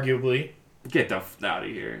 arguably. Get the f out of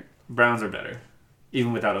here. Browns are better,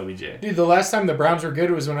 even without OBJ. Dude, the last time the Browns were good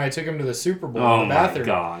was when I took him to the Super Bowl Oh in the my bathroom.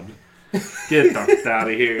 god. Get the f out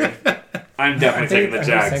of here. I'm definitely taking the Are they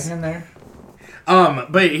Jags. second in there?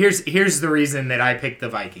 But here's the reason that I picked the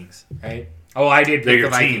Vikings, right? Oh, I did They're pick your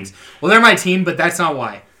the Vikings. Well, they're my team, but that's not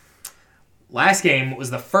why. Last game was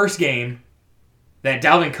the first game that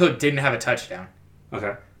Dalvin Cook didn't have a touchdown.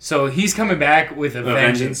 Okay. So he's coming back with a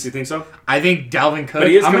vengeance. You think so? I think Dalvin Cook. But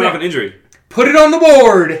he is I'm coming gonna off an injury. put it on the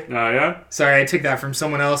board. Oh, yeah? Sorry, I took that from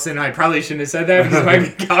someone else, and I probably shouldn't have said that because it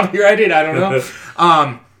might be copyrighted. I don't know.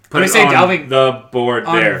 I'm gonna say on Dalvin the board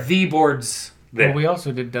on there. the boards. There. Well, we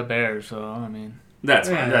also did the Bears, so I mean, That's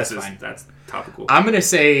Yeah, fine. that's That's fine. That's topical. I'm gonna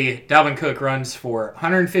say Dalvin Cook runs for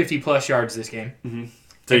 150 plus yards this game.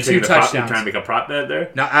 So you're two taking the prop, you're touchdowns. trying to make a prop bet there?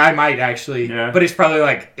 No, I might actually, Yeah. but it's probably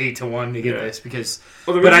like 8-1 to get Yeah. this because.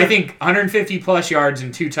 Well, the But I reason- think 150 plus yards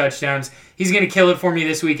and 2 touchdowns. He's gonna kill it for me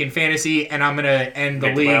this week in fantasy, and I'm gonna end the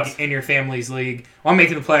Make the league playoffs. in your family's league. Well, I'm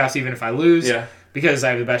making the playoffs even if I lose. Yeah. Because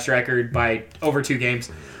I have the best record by over 2 games.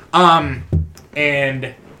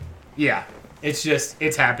 And yeah,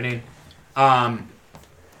 it's happening.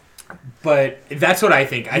 But that's what I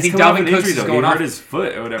think. I think coming off Dalvin an Cooks injury, is though. going he off. hurt his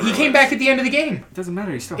foot or whatever. He it came was. back at the end of the game. It doesn't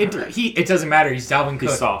matter. He's still hurt. It doesn't matter. He's Dalvin Cook.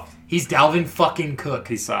 He's soft. He's Dalvin fucking Cook.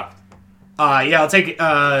 He's soft. Yeah, I'll take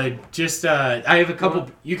I have a couple.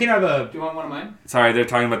 You can have a. do you want one of mine? Sorry, they're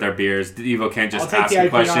talking about their beers. Evo can't just I'll take ask the a IPA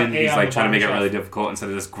question. He's on like the trying to make it bottom really shelf. difficult instead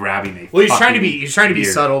of just grabbing a Well, he's trying to be fucking beer.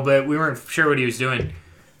 subtle, but we weren't sure what he was doing.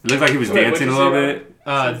 It looked like he was Wait, dancing a what'd little you say, bit.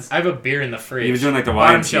 I have a beer in the fridge. He was doing like the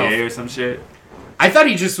Bottom YMCA shelf. or some shit. I thought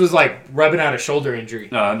he just was like rubbing out a shoulder injury,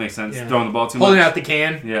 No, that makes sense. Yeah. Throwing the ball too holding much. out the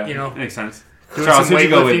can. Yeah, you know. makes sense. Doing Charles, some who'd you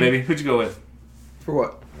go with, weightlifting. baby? Who'd you go with For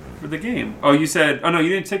what? for the game? Oh, you said. Oh no, you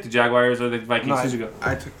didn't take the Jaguars or the Vikings. No, Who'd you go?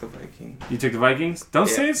 I took the Vikings. You took the Vikings. Don't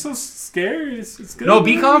Yeah. say it's so scary. It's good. No,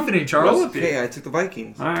 be confident, Charles. Roll with it. Okay, I took the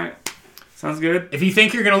Vikings. All right, sounds good. If you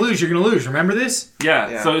think you're gonna lose, you're gonna lose. Remember this? Yeah,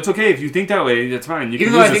 Yeah. so it's okay if you think that way. That's fine. You Even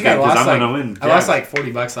can though lose I this think I game because lost I'm like gonna win. I lost like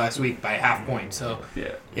 $40 last week by half point. So Yeah,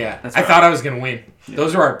 yeah, That's I right. thought I was gonna win.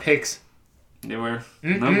 Those are our picks. they were.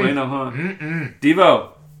 Mm-mm. No bueno, huh? Devo,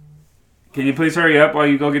 can you please hurry up while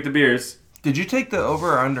you go get the beers Did you take the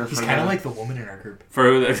over or under He's for kind of the... like the woman in our group.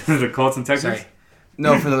 for the Colts and Texans? Sorry.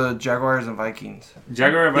 No, for the Jaguars and Vikings.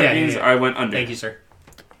 Jaguar Yeah, Vikings. yeah. I went under. Thank you, sir.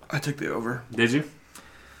 I took the over. Did you?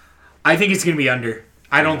 I think it's gonna be under.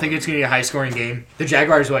 I don't think it's gonna be a high scoring game. The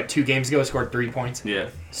Jaguars, 2 games ago, scored 3 points. Yeah.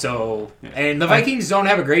 So, and the Vikings don't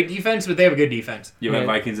have a great defense, but they have a good defense. You went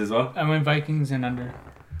Yeah. Vikings as well. I went Vikings and under.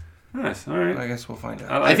 Nice. All right. I guess we'll find out.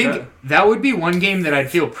 I like I think that. that would be one game that I'd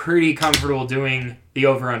feel pretty comfortable doing the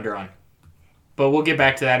over under on. but we'll get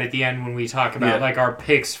back to that at the end when we talk about Yeah. like our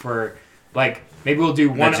picks for like maybe we'll do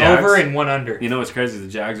one Jags? over and one under. You know what's crazy? The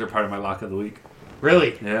Jags are part of my lock of the week.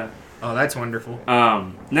 Really? Yeah. Oh, that's wonderful.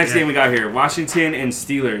 Next Yeah. game we got here, Washington and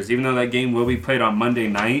Steelers. Even though that game will be played on Monday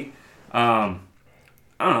night, I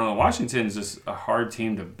don't know. Washington's just a hard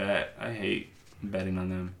team to bet. I hate betting on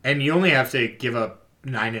them. And you only have to give up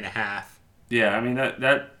 9.5. Yeah, I mean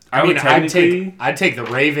that. I would mean, technically. I'd take the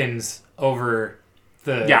Ravens over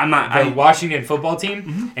the Yeah, I'm not- the Washington football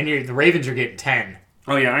team, and the Ravens are getting 10.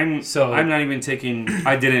 Oh yeah, I'm So- not even taking.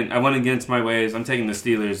 I went against my ways. I'm taking the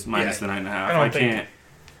Steelers minus the 9.5. I don't think- can't.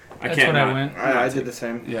 That's can't what I not- went. I did the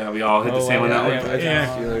same. Yeah, we all hit the same on that one. I Yeah.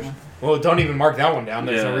 took the Steelers. Well, don't even mark that one down.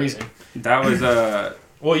 There's no Yeah. reason. That was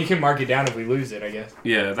Well, you can mark it down if we lose it, I guess.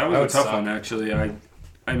 yeah, that was That a would tough suck. one actually.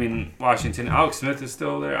 I mean Washington. Alex Smith is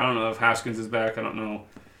still there. I don't know if Haskins is back. I don't know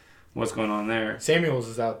what's going on there. Samuels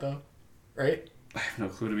is out though, right? I have no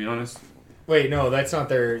clue to be honest. Wait, no, that's not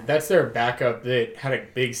their. That's their backup that had a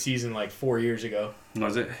big season like 4 years ago.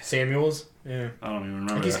 Was it? Samuels. Yeah, I don't even I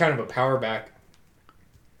remember. think he's that. kind of a power back.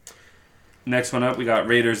 Next one up, we got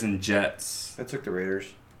Raiders and Jets. I took the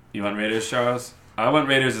Raiders. You want Raiders, Charles? I want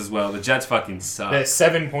Raiders as well. The Jets fucking suck. That's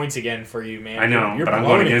 7 points again for you, man. I know, You're but I'm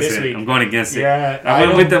blowing going against this it. week. I'm going against it. Yeah, I went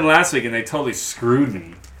don't- with them last week and they totally screwed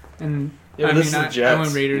me. And Yeah, but I this mean, is the I Jets.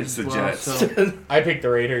 went Raiders It's as the well. Jets. So I picked the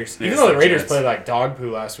Raiders, Yeah, even it's though the the Raiders Jets. played like dog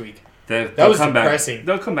poo last week. They'll was come depressing. back.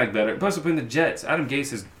 They'll come back better. Plus, we're playing the Jets. Adam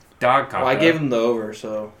Gase is dog cop. Well, I gave him the over,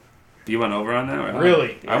 so You went over on that? Or not?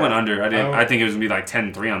 Really? I went under. I didn't. I I think it was gonna be like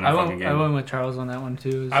 10-3 on that fucking game. I went with Charles on that one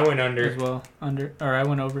too. I went under. as well. I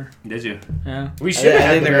went over. Did you? Yeah. We should have I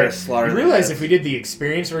had think the they're gonna bet. slaughter You the realize Jets. if we did the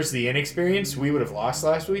experience versus the inexperience, we would have lost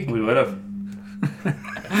last week. We would have.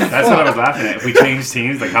 That's what I was laughing at. If we changed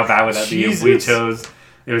teams, like how bad would that be if we Jesus. chose?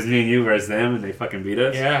 It was me and you versus them, and they fucking beat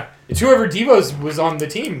us. Yeah, it's whoever Devo's was on the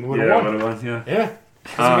team would have Yeah, won. would have won. Yeah. Yeah,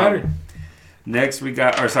 doesn't Um, matter. Next we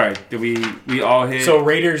got. Or sorry, did we all hit? So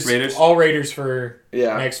Raiders, Raiders? all Raiders for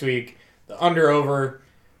yeah. next week. The under over.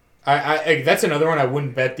 I that's another one I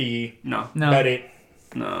wouldn't bet the No. bet it.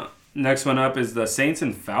 No. Next one up is the Saints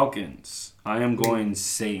and Falcons. I am going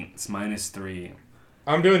Saints -3.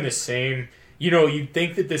 I'm doing the same. You know, you'd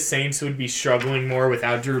think that the Saints would be struggling more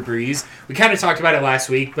without Drew Brees. We kind of talked about it last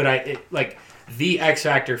week, but the X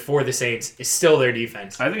factor for the Saints is still their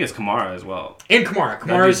defense. I think it's Kamara as well. And Kamara. That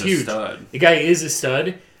Kamara's dude's a huge. stud. The guy is a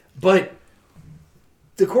stud, but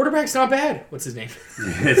the quarterback's not bad. What's his name?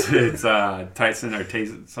 it's Tyson or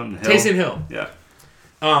Taysom something Hill. Taysom Hill.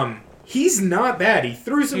 Yeah. He's not bad. He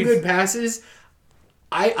threw some good passes.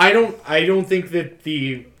 I don't think that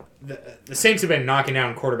the Saints have been knocking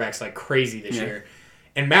down quarterbacks like crazy this Yeah. year.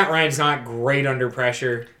 And Matt Ryan's not great under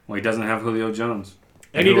pressure. Well, he doesn't have Julio Jones.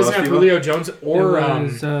 And he who doesn't else, have Devo? Julio Jones or It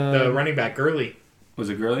was, the running back Gurley. Was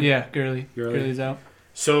it Gurley? Yeah, Gurley. Gurley. Gurley's out.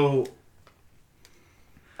 So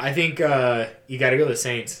I think you got to go the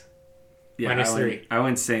Saints. Yeah, -3. I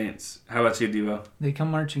went Saints. How about you, Devo? They come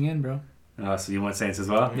marching in, bro. Oh, so you went Saints as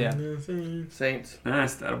well? Yeah. Saints.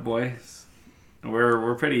 Nice, that a boy.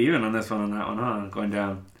 We're pretty even on this one, on that one, huh? Going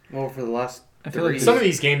down. Well, for the last I feel like Some of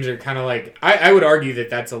these games are kind of like I would argue that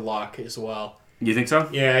that's a lock as well. You think so?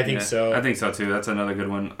 Yeah, I think so. I think so too. That's another good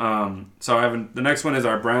one. So the next one is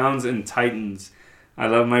our Browns and Titans. I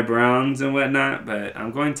love my Browns and whatnot, but I'm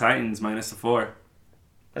going Titans -4.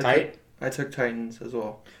 I took Titans as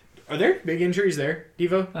well. Are there big injuries there,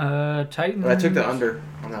 Devo? Titans. But I took the under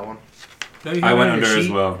on that one. I went under as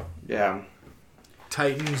well. Yeah.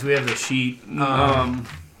 Titans, we have the sheet.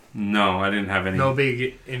 No, I didn't have any. No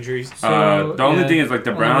big injuries. So, the only yeah, thing is like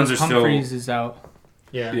the Browns are still. Humphreys is out.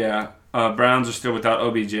 Yeah. Yeah. Browns are still without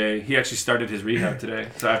OBJ. He actually started his rehab today.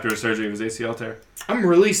 So after a surgery of his ACL tear. I'm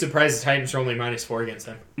really surprised the Titans are only -4 against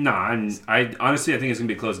them. No, I honestly I think it's gonna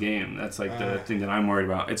be a close game. That's like the thing that I'm worried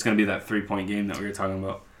about. It's gonna be that 3-point game that we were talking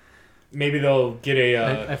about. Maybe they'll get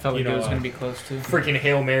a I felt like it was going to be close too. freaking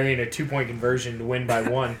Hail Mary and a 2-point conversion to win by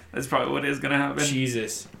 1. That's probably what is gonna happen.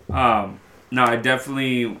 Jesus. No, I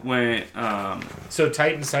definitely went. So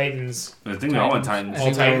Titans. I think we all went Titans. I All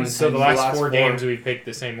think we all Titans. went So the Titans. last The last 4 four. games we've picked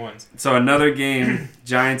the same ones. So another game,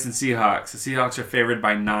 Giants and Seahawks. The Seahawks are favored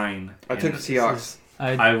by 9. I took the Seahawks.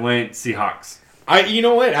 I went Seahawks. You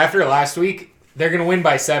know what? After last week, they're gonna win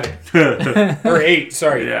by 7 or 8.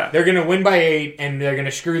 Sorry, Yeah. they're gonna win by 8, and they're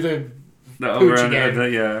gonna screw the. The Pooch over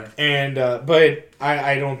again. yeah. And but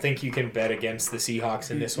I don't think you can bet against the Seahawks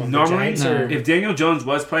in this one. The Normally, Giants are if Daniel Jones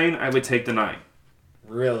was playing, I would take the 9.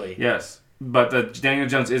 really. Yes. But the Daniel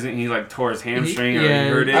Jones isn't. He like tore his hamstring or Yeah, he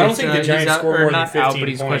hurt it. I don't think the he's Giants out- scored or more than not 15 out, but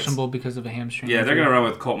he's points. questionable because of a hamstring. Yeah, they're injury. gonna run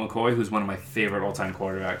with Colt McCoy, who's one of my favorite all-time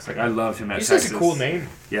quarterbacks. Like I loved him at He's Texas. such a cool name.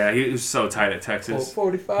 Yeah, he was so tight at Texas.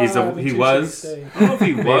 45. He was. I don't know if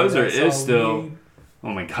he was or is still. Oh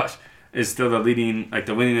my gosh, is still the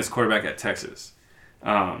winningest quarterback at Texas,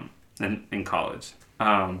 in college.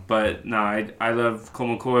 But no, I love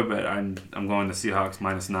Colt McCoy, but I'm going to Seahawks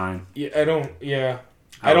 -9. Yeah,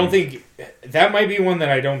 I don't think that might be one that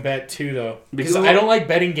I don't bet too though, because Because- I don't like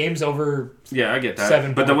betting games over. Yeah, I get that.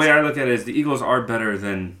 7 But the points. way I look at it is the Eagles are better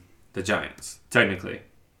than the Giants, technically.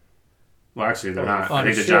 Well, actually, they're not. I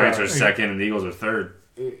think the sure. Giants are second and the Eagles are third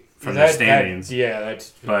from the That- standings.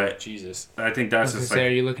 that's. But Jesus. I think I that's was just gonna say,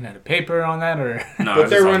 like are you looking at a paper on that or? no. But it's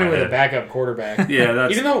they're just off running my with a head. backup quarterback. Yeah,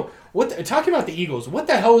 that's Even though talking about the Eagles, what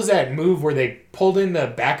the hell is that move where they pulled in the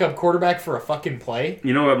backup quarterback for a fucking play?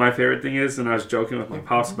 you know what my favorite thing is, and I was joking with my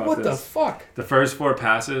pops about What the this. fuck? The first 5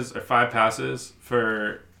 passes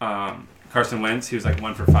for Carson Wentz, he was like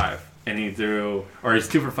 1 for 5, and he's 2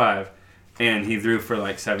 for 5, and he threw for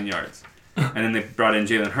like 7 yards. And then they brought in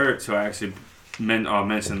Jalen Hurts, who I actually I'll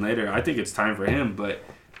mention later. I think it's time for him, but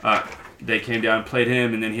they came down, played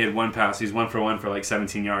him, and then he had 1 pass. He's 1 for 1 for like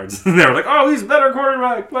 17 yards. They were like, "Oh, he's a better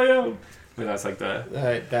quarterback. Play him." But that's like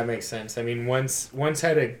That makes sense. I mean, once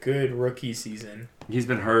had a good rookie season. he's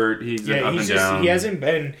been hurt. He's been up and down. He hasn't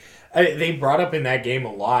been. They brought up in that game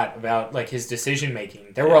a lot about like his decision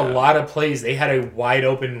making. There were a lot of plays. They had a wide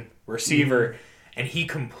open receiver, and he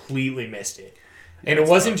completely missed it. And it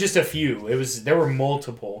wasn't just a few. There were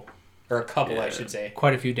multiple, or a couple, I should say.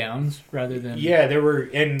 Quite a few downs rather than. Yeah, there were,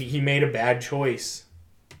 and he made a bad choice,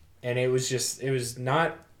 and it was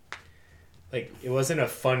not like it wasn't a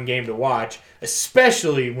fun game to watch,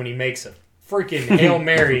 especially when he makes a freaking Hail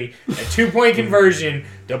Mary, a 2-point conversion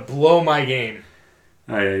to blow my game.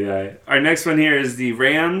 Aye. Our next one here is the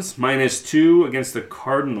Rams -2 against the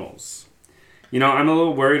Cardinals. You know, I'm a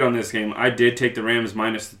little worried on this game. I did take the Rams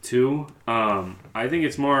 -2. I think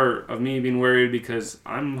it's more of me being worried because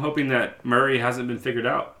I'm hoping that Murray hasn't been figured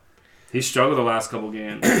out. He struggled the last couple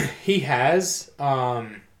games. He has,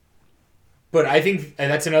 but I think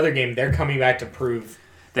that's another game they're coming back to prove.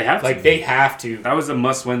 They have to. Like they have to. That was a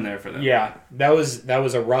must-win there for them. Yeah, that was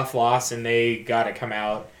a rough loss, and they got to come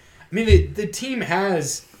out. I mean, the team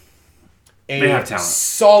has They have talent.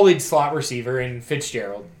 solid slot receiver in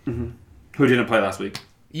Fitzgerald. Who didn't play last week?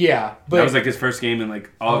 Yeah, but That was like his first game in like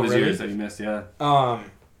all of his really? years that he missed. Yeah.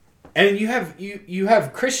 and you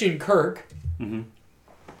have Christian Kirk,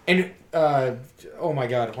 and oh my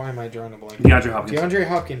God, why am I drawing a blank? DeAndre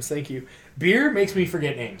Hopkins, thank you. Beer makes me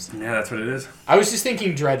forget names. Yeah, that's what it is. I was just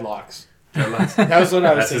thinking dreadlocks. Dreadlocks. That was what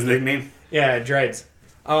I was That's his thinking. nickname. Yeah, dreads.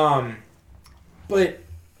 But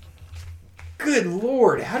good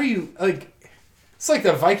Lord, how do you like? It's like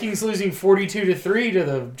the Vikings losing 42-3 to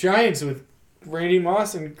the Giants with Randy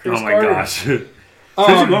Moss and Chris Oh my Carter. gosh. Who's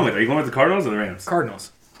you going with? Are you going with the Cardinals or the Rams?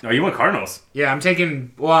 Cardinals. Oh, you want Cardinals? Yeah, I'm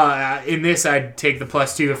taking. Well, in this, I'd take the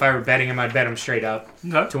 +2 if I were betting him. I'd bet him straight up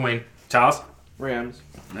Okay. to win. Charles? Rams.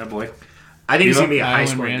 That boy. I think it's gonna be a I went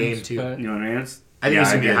high-scoring Rams, game too. but- You want Rams? I think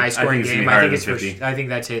it's gonna be a high-scoring game. I think it's for. 50. I think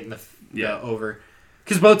that's hitting the Yeah. over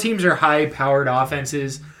because both teams are high-powered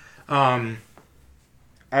offenses.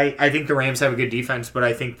 I think the Rams have a good defense, but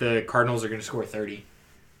I think the Cardinals are going to score 30.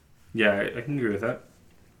 Yeah, I can agree with that.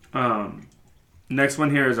 Next one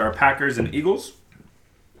here is our Packers and Eagles.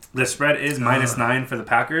 The spread is -9 for the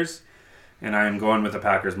Packers, and I am going with the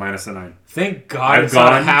Packers -9. Thank God I've it's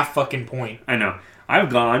not a gone- half fucking point. I know. I've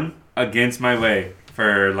gone against my way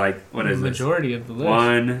for like what is this? Majority of the list.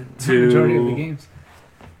 1, Majority of the 2, games.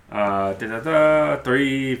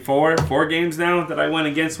 3, 4 games now that I went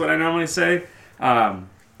against what I normally say.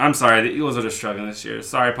 I'm sorry, the Eagles are just struggling this year.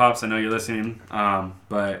 Sorry, Pops, I know you're listening.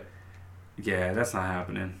 But yeah, that's not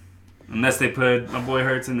happening. Unless they put my boy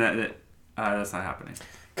Hurts in that, that's not happening.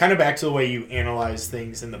 Kind of back to the way you analyze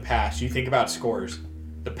things in the past. You think about scores.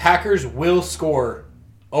 The Packers will score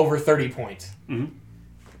over 30 points. Mhm.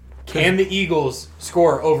 Can the Eagles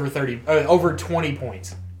score over 20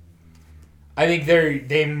 points? I think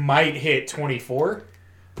they might hit 24,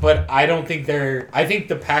 but I don't think they're. I think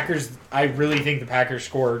the Packers. I really think the Packers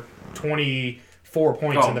score 24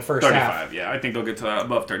 points in the first 35, half. yeah. I think they'll get to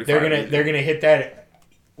above 35. They're gonna hit that.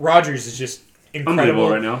 Rodgers is just incredible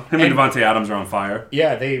unbelievable right now. Him and Devontae Adams are on fire.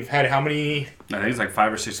 Yeah, they've had how many? I think it's like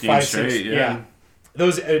 5 or 6 games straight. Yeah.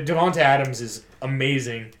 Those Devontae Adams is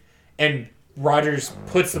amazing, and Rodgers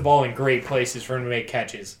puts the ball in great places for him to make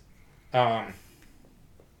catches.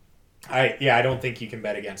 I don't think you can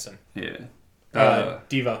bet against him. Yeah.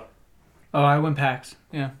 Devo, Oh, I went Packs.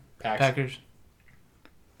 Yeah. Packers. Packers.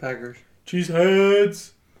 Packers.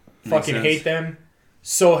 Cheeseheads. Fucking sense. hate them.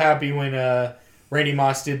 So happy when Randy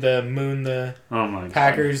Moss did the Oh my God.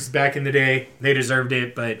 Packers back in the day. They deserved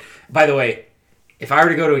it. But by the way, if I were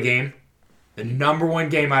to go to a game, the number one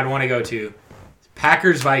game I'd want to go to,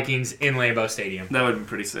 Packers Vikings in Lambeau Stadium. That would be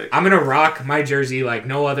pretty sick. I'm gonna rock my jersey like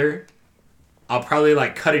no other. I'll probably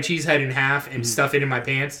like cut a cheesehead in half and stuff it in my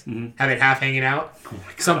pants, have it half hanging out,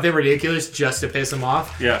 something ridiculous just to piss them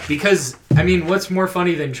off. Yeah. Because I mean, what's more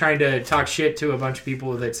funny than trying to talk shit to a bunch of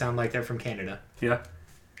people that sound like they're from Canada? Yeah.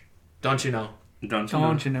 Don't you know? Don't you know?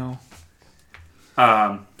 Don't you know?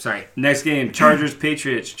 Sorry. Next game, Chargers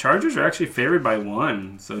Patriots. Chargers are actually favored by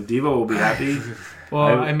 1, so Devo will be happy.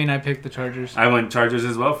 Well, I mean, I picked the Chargers. I went Chargers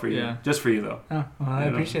as well for you. Yeah. Just for you though. Oh, well, I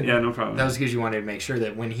appreciate Yeah, it. no problem. That was because you wanted to make sure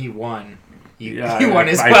that when he won, he yeah, won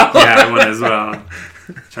as I well. I won as well.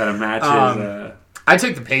 Try to match his. I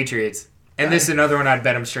took the Patriots, and this is another one I'd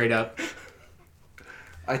bet him straight up.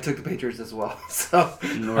 I took the Patriots as well. So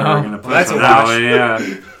We're gonna put that's on a that wash. one, yeah.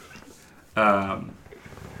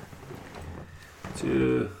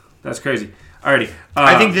 That's crazy. Alrighty.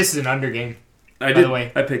 I think this is an under game. I by the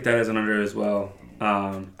way. I picked that as an under as well.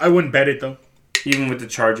 I wouldn't bet it though. Even with the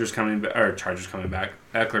Chargers coming back,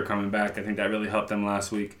 Eckler coming back, I think that really helped them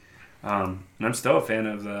last week. And I'm still a fan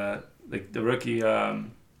of the rookie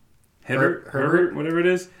Herbert, whatever it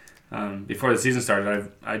is. Before the season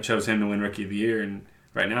started, I chose him to win Rookie of the Year, and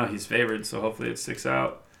right now he's favored, so hopefully it sticks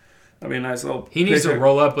out. That'll be a nice little. He needs to picture.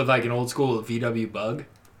 roll up with like an old school VW Bug,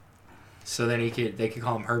 so then they could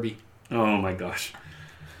call him Herbie. Oh my gosh.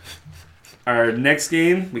 Our next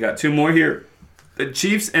game, we got 2 more here. The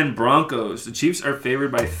Chiefs and Broncos. The Chiefs are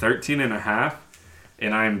favored by 13.5,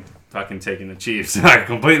 and I'm fucking taking the Chiefs.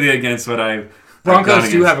 Completely against what Broncos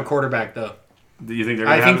do have a quarterback though. Do you think they're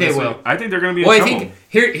going to I have think this they will. week? I think they're going to be in Well, I trouble.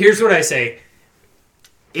 think here's what I say.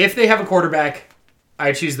 If they have a quarterback,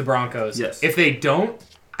 I choose the Broncos. Yes. If they don't,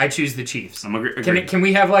 I choose the Chiefs. I'm agree. Can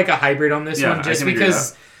we have like a hybrid on this Yeah, one? I Just can agree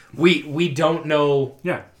because we don't know.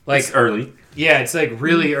 Yeah. Like- It's early. Yeah, it's like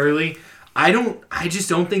really early. I just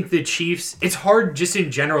don't think the Chiefs. It's hard just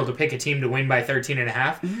in general to pick a team to win by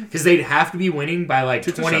 13.5 because they'd have to be winning by like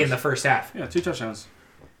 2 20 in touchdowns. the first half. Yeah, 2 touchdowns.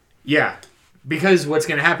 Yeah. Because what's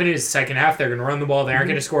going to happen is second half, they're going to run the ball. They aren't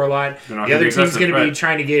going to score a lot. They're not The gonna other be team's aggressive, going to be right.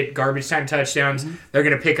 trying to get garbage time touchdowns. They're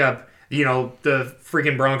going to pick up, the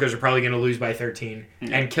freaking Broncos are probably going to lose by 13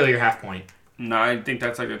 and kill your half point. No, I think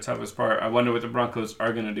that's like the toughest part. I wonder what the Broncos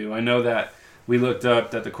are going to do. I know that we looked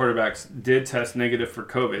up that the quarterbacks did test negative for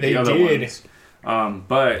COVID. They the other did. ones.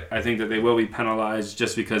 But I think that they will be penalized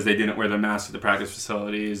just because they didn't wear the mask at the practice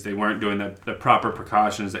facilities. They weren't doing the proper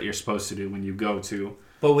precautions that you're supposed to do when you go to.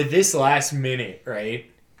 But with this last minute, right,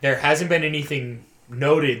 there hasn't been anything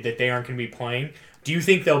noted that they aren't going to be playing. Do you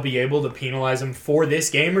think they'll be able to penalize them for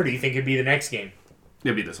this game, or do you think it'd be the next game?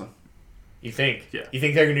 It'll be this one. You think? Yeah. You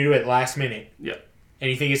think they're going to do it last minute? Yeah.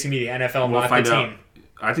 And you think it's going to be the NFL, We'll not find the out. team?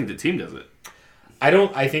 I think the team does it.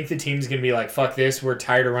 I think the team's going to be like, fuck this. We're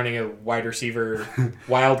tired of running a wide receiver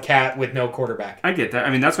wildcat with no quarterback. I get that.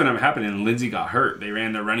 I mean, that's what ended up happening. Lindsey got hurt. They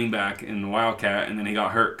ran their running back in the Wildcat, and then he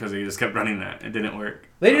got hurt because they just kept running that. It didn't work.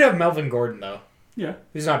 They did have Melvin Gordon, though. Yeah.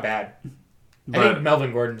 He's not bad. I But, think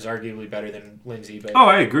Melvin Gordon's arguably better than Lindsey, but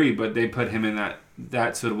I agree, but they put him in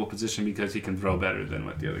that suitable position because he can throw better than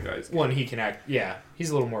what the other guys can. one he can act. Yeah,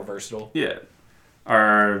 he's a little more versatile. Yeah.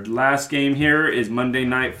 Our last game here is Monday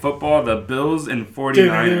Night Football, the Bills and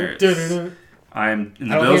 49ers. I don't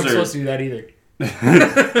think I'm Bills supposed to do that either.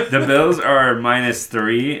 the Bills are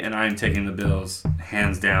 -3, and I'm taking the Bills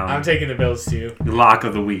hands down. I'm taking the Bills too. Lock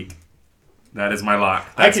of the week. That is my lock.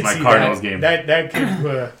 I That's could my see Cardinals that. game. That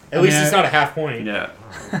could at least it's not a half point. Yeah.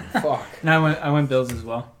 Fuck. No, I went Bills as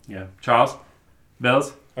well. Yeah. Charles?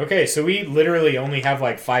 Bills? Okay, so we literally only have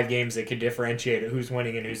like 5 games that could differentiate who's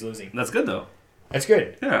winning and who's losing. That's good, though. That's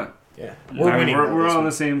good. Yeah. Yeah, I we're mean, winning. We're, though, we're this all on one.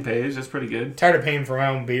 the same page. That's pretty good. Tired of paying for my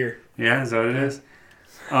own beer. Yeah, is that what it is?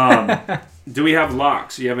 Do we have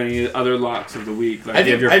locks? Do you have any other locks of the week? Like, I do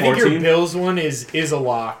you think have your 14? your Bills one is a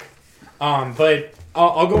lock. But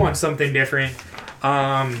I'll go on something different.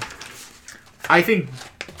 I think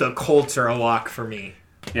the Colts are a lock for me.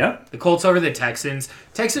 Yeah? The Colts over the Texans.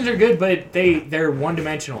 Texans are good, but they're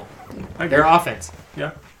one-dimensional. I Their agree. offense.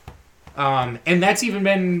 Yeah. And that's even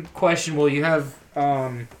been questionable. You have,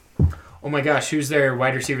 oh my gosh, who's their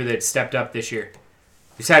wide receiver that stepped up this year?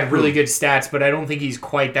 He's had really good stats, but I don't think he's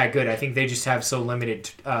quite that good. I think they just have so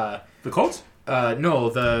limited. The Colts? No,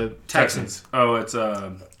 the Texans. Oh, it's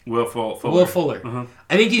Will Fuller. Will Fuller. Uh-huh.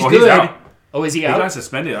 I think he's Well, good. he's out. Oh, is he He out? got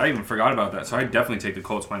suspended. I even forgot about that. So I definitely take the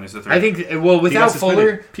Colts -3. I think without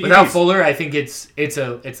suspended. Fuller, I think it's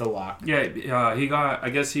a lock. Yeah, he got. I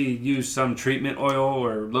guess he used some treatment oil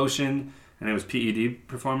or lotion and it was PED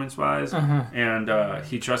performance-wise. Uh-huh. And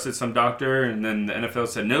he trusted some doctor, and then the NFL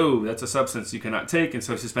said, no, that's a substance you cannot take, and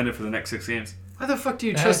so suspended for the next 6 games. Why the fuck do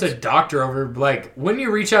you trust a doctor over, like, when you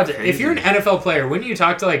reach out to, if you're an NFL player, wouldn't you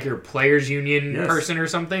talk to, like, your players union person or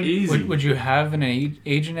something? Easy. Would you have an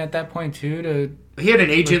agent at that point, too, He had an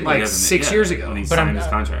agent, like, 6 years ago. When he But signed his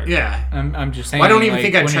contract. Yeah. I'm just saying. Well, I don't even like,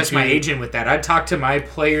 think I'd wouldn't trust my you- agent with that. I'd talk to my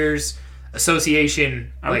players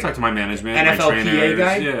association. I would like, talk to my management, NFLPA my trainers.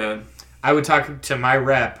 guy? Yeah. I would talk to my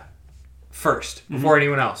rep first before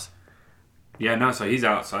anyone else. Yeah, no, so he's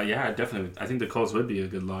out. So, yeah, definitely. I think the Colts would be a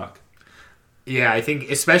good lock. Yeah, I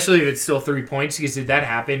think, especially if it's still 3 points, because did that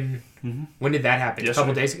happen? When did that happen? Yesterday. A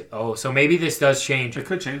couple days ago? Oh, so maybe this does change. It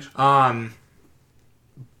could change.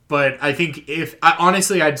 But I think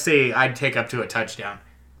honestly, I'd say I'd take up to a touchdown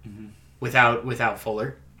without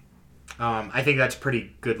Fuller. I think that's a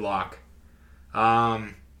pretty good lock.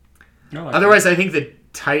 Otherwise, I think the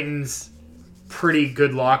Titans, pretty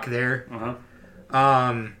good lock there.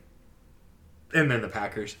 And then the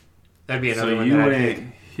Packers. That'd be another So one you that I'd went take.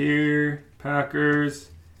 here, Packers.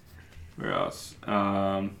 Where else?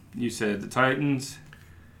 You said the Titans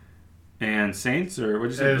and Saints, or what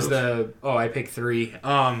did you say? It was I picked 3.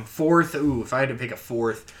 Fourth. Ooh, if I had to pick a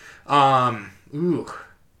fourth. I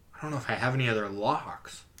don't know if I have any other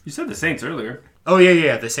locks. You said the Saints earlier. Oh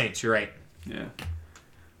yeah, the Saints. You're right. Yeah.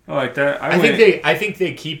 I like that. I think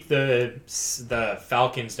they keep the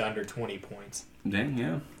Falcons to under 20 points. Dang,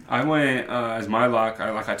 yeah. I went as my lock.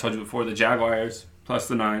 Like I told you before, the Jaguars plus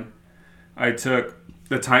the 9. I took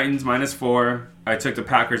the Titans -4. I took the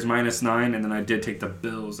Packers -9, and then I did take the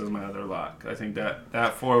Bills as my other lock. I think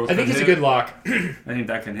that 4. I think it's a good lock. I think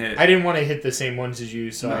that can hit. I didn't want to hit the same ones as you,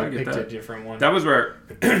 so No, I I get picked that. a different one. That was where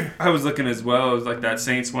I was looking as well. It was like that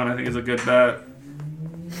Saints one. I think is a good bet.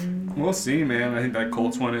 We'll see, man. I think that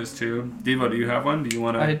Colts one is too. Devo, do you have one? Do you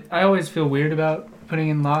want to? I always feel weird about putting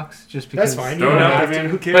in locks just because. That's fine. You Throw it don't out have there, man.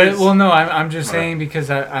 to. Who cares? But no, I'm just All right. saying because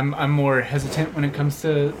I'm more hesitant when it comes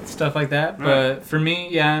to stuff like that. Right. But for me,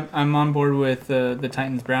 yeah, I'm on board with the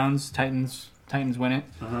Titans Browns. Titans win it.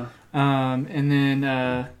 Uh-huh. And then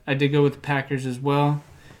I did go with the Packers as well,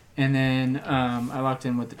 and then I locked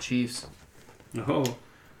in with the Chiefs. Oh,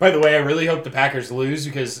 By the way, I really hope the Packers lose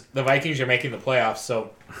because the Vikings are making the playoffs. So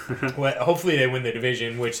hopefully they win the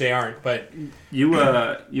division, which they aren't. But you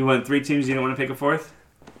went 3 teams. You didn't want to pick a fourth.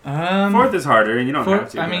 Um, Fourth is harder, and you don't have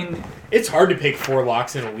fourth, to. I but- mean, it's hard to pick 4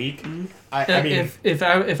 locks in a week. I mean, if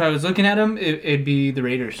I was looking at them, it'd be the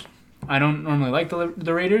Raiders. I don't normally like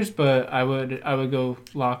the Raiders, but I would go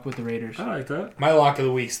lock with the Raiders. I like that. my lock of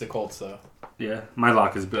the week's the Colts, though. Yeah, my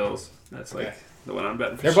lock is Bills. That's like Okay. the one I'm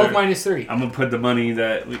betting for They're sure. both -3. I'm gonna put the money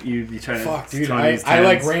that you'd be trying Fuck, to. dude. on I these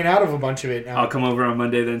like tens. ran out of a bunch of it now. I'll come over on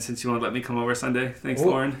Monday then, since you won't let me come over Sunday. Thanks, Oh,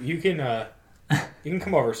 Lauren. You can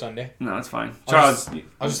come over Sunday. No, it's fine. I'll Charles,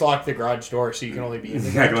 I'll just lock the garage door so you can only be in the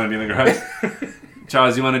you're not garage. going to be in the garage.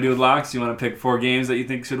 Charles, you want to do locks? You want to pick 4 games that you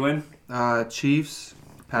think should win? Chiefs,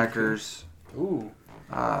 Packers, Ooh,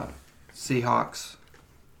 Seahawks,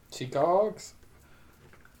 Seahawks.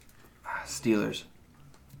 Steelers.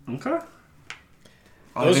 Okay.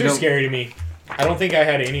 Those are scary to me. I don't think I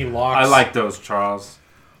had any locks. I like those, Charles.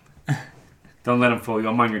 Don't let them fool you.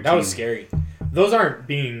 I'm on your that team. was scary. Those aren't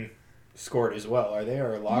being scored as well, are they?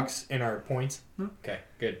 Or locks in our points? Okay,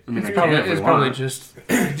 good. I mean, It's I probably, can if we it's probably want. just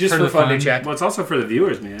Just For for the fun to fun. check. Well, it's also for the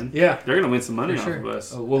viewers, man. Yeah, They're going to win some money for off sure. of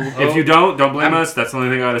us. Well, If you don't blame I'm- us. That's the only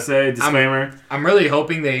thing I got to say. Disclaimer. I'm really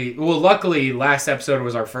hoping they. Well, luckily, last episode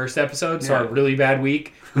was our first episode, so Yeah. our really bad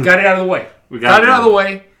week. We got it out of the way. We Got it out of the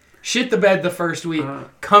way. Shit the bed the first week. Uh-huh.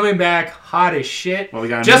 Coming back hot as shit. Well, we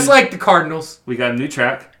got a Just new- like the Cardinals. We got a new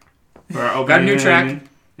track for our opening. Got a new and track. ending.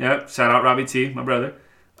 Yep. Shout out Robbie T, my brother.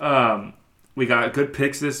 We got good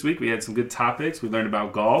picks this week. We had some good topics. We learned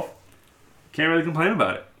about golf. Can't really complain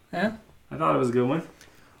about it. yeah. I thought it was a good one.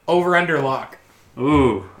 Over under lock.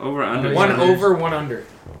 Ooh, over under. One yeah. over, one under.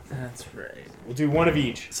 That's right. We'll do one of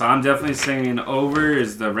each. So I'm definitely saying over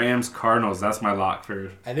is the Rams Cardinals. That's my lock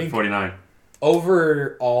for I think 49.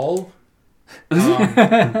 overall.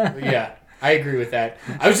 Yeah, I agree with that.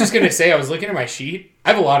 I was just gonna say, I was looking at my sheet. I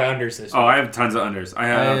have a lot of unders this week. Oh, I have tons of unders. I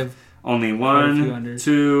have, have only quite a one, few unders.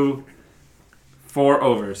 2, 4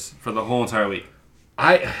 overs for the whole entire week.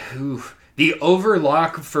 The over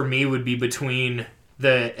lock for me would be between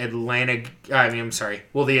the Atlanta.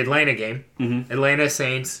 The Atlanta game, Mhm. Atlanta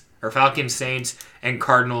Saints or Falcons Saints and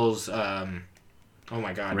Cardinals. Oh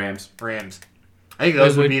my God, Rams. I think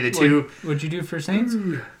those would be the two. What'd you do for Saints?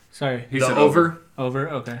 Sorry. He The said over. Over.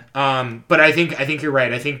 Okay. But I think you're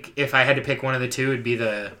right. I think if I had to pick one of the two, it'd be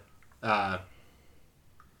the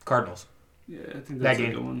Cardinals. Yeah, I think That that's a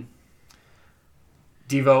game. good one.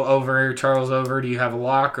 Devo over, Charles over. Do you have a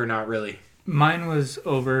lock or not really? Mine was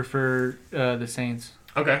over for the Saints,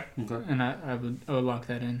 Okay. Okay. and I would lock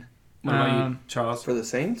that in. What about you, Charles? For the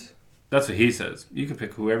Saints? That's what he says. You can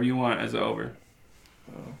pick whoever you want as over.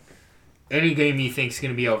 Any game you think is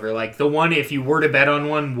going to be over. Like the one, if you were to bet on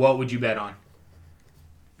one, what would you bet on?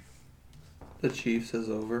 The Chiefs is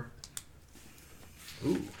over.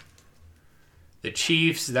 Ooh. The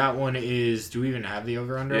Chiefs, that one is... Do we even have the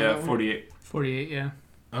over-under on Yeah, that one? 48. 48, yeah.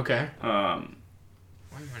 Okay. Um,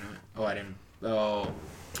 Why am I not... Oh, I didn't... Oh.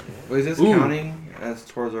 Wait, is this Ooh. counting as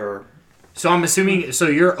towards our... So I'm assuming... So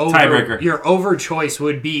your over... Tiebreaker. Your over choice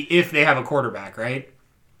would be if they have a quarterback, right?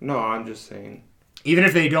 No, I'm just saying. Even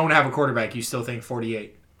if they don't have a quarterback, you still think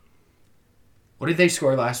 48. What did they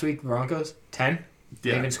score last week, Broncos? 10? Did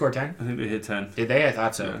Yeah. they even score 10? I think they hit 10. Did they? I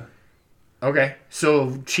thought so. Yeah. Okay.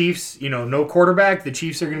 So Chiefs, no quarterback. The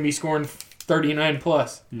Chiefs are going to be scoring 39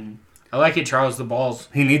 plus. Mm. I like it, Charles. The balls.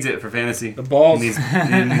 He needs it for fantasy. The balls. He needs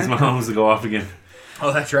Mahomes to go off again.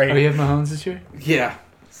 Oh, that's right. Oh, you have Mahomes this year? Yeah.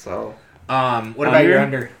 So... What about your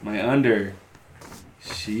under? My under.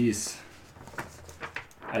 Jeez.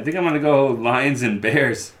 I think I'm going to go Lions and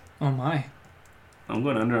Bears. Oh, my. I'm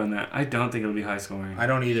going under on that. I don't think it'll be high scoring. I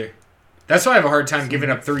don't either. That's why I have a hard time giving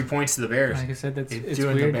up 3 points to the Bears. Like I said, it's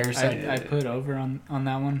Doing the weird. Bears side. I put over on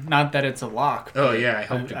that one. Not that it's a lock. Oh yeah, I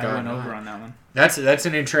hope but to I God went not. over on that one. That's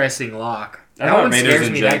an interesting lock. I That thought one Raiders scares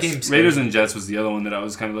and me. Jets. That game scares Raiders me. and Jets was the other one that I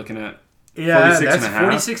was kind of looking at. Yeah, 46 that's and a half?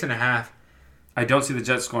 46 and a half. I don't see the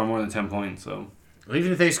Jets scoring more than 10 points, so Well,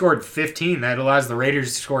 even if they scored 15, that allows the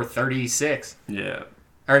Raiders to score 36. yeah.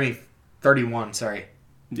 Or, I mean, 31. Sorry,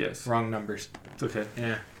 Yes. wrong numbers. It's okay.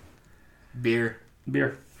 Yeah, beer.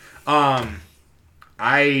 Beer.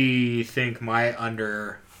 I think my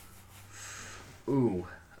under. Ooh,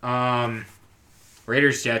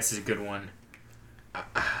 Raiders Jets is a good one.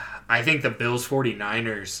 I think the Bills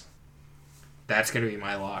 49ers. That's gonna be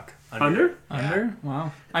my lock. Under? Under?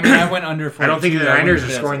 Wow. I mean, I went under for. I don't think the I Niners wouldn't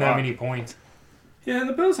are say scoring that's that a lock. many points. Yeah, and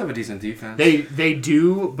the Bills have a decent defense. They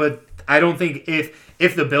do, but I don't think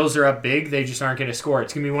if the Bills are up big, they just aren't going to score.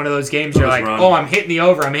 It's going to be one of those games you're Bills like, run. oh, I'm hitting the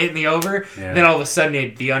over. Yeah. Then all of a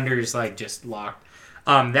sudden, the under is like just locked.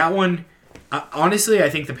 That one, honestly, I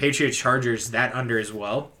think the Patriots Chargers, that under as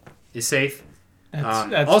well, is safe.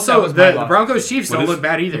 That Also, was my the lock. Broncos Chiefs What don't is- look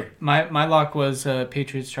bad either. My lock was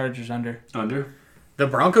Patriots Chargers under. Under? The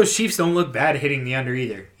Broncos Chiefs don't look bad hitting the under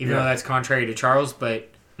either, even Yeah. though that's contrary to Charles. But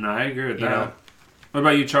No, I agree with You that. know. What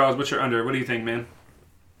about you, Charles? What's your under? What do you think, man?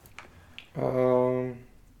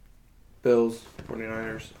 Bills,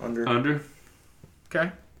 49ers, under. Under?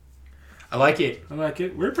 okay, I like it. I like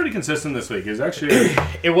it. We're pretty consistent this week. It's actually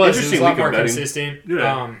It was Interesting a lot week of more betting. consistent.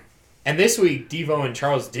 Yeah. And this week, Devo and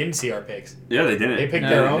Charles didn't see our picks yeah, they didn't. They picked No.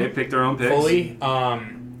 their own They picked their own picks. fully.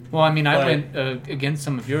 Well, I mean, I But- went against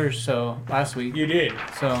some of yours so last week. You did.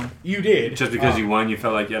 So You did. Just because you won, you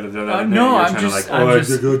felt like you had to throw that in no, there. I'm You're trying just- to I'm like,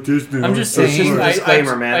 just- I got this now. I'm just It's just saying, a I-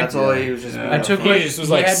 disclaimer, I- man. That's all he was just. Yeah. being I took upfront. what- He just was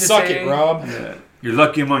He like, had to "Suck say- it, Rob." Yeah. You're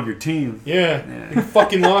lucky I'm on your team. Yeah, Yeah. you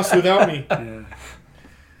fucking lost without me. Yeah.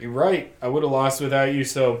 You're right. I would have lost without you.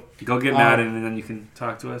 So, Go get Madden and then you can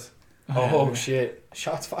talk to us. oh shit,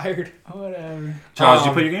 shots fired. whatever. Charles, did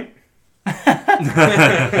you play your game?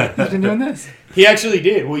 Who's been doing this? He actually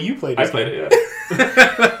did. Well, you played. I This played game. it,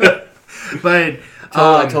 yeah. but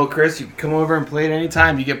I told Chris, you can come over and play it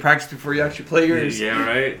anytime. You get practice before you actually play yours. Yeah,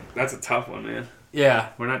 right. That's a tough one, man. yeah,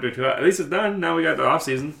 We're not doing too hot. At least it's done. Now we got the off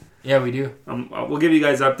season. yeah, we do. We'll give you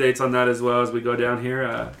guys updates on that as well as we go down here.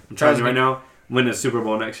 I'm telling you right now, win the Super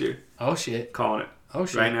Bowl next year. Oh shit. Calling it Oh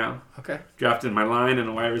shit. right now. Okay. Drafted my line and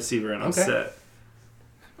a wide receiver, and I'm Okay. set.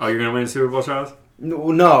 Oh, you're gonna win the Super Bowl, Charles?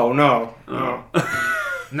 No.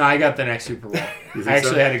 No, I got the next Super Bowl. You think I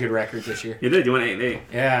actually so? had a good record this year. You did. You went 8-8.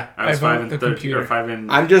 Yeah. I was I vote 5 the and 13 computer. or 5 and.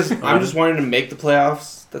 I'm just wanting to make the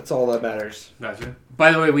playoffs. That's all that matters. Gotcha.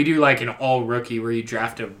 By the way, we do like an all rookie where you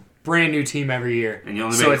draft a brand new team every year. And you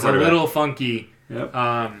only So make it's a quarterback. little funky. Yep.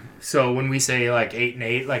 So when we say like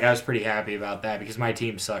 8-8, like I was pretty happy about that because my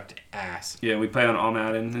team sucked ass. Yeah, we play on All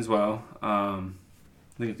Madden as well.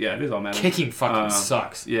 I think, yeah, it is All Madden. Kicking fucking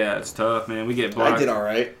sucks. Yeah, it's tough, man. We get blocked. I did all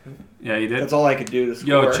right. Yeah, you did. That's all I could do to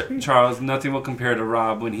score. Yo, Charles, nothing will compare to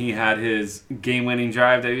Rob when he had his game-winning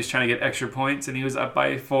drive that he was trying to get extra points and he was up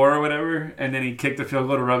by 4 or whatever, and then he kicked the field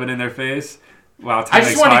goal to rub it in their face. While time I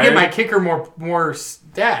just want to expired. give my kicker more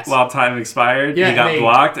stats. While time expired, Yeah, he got they-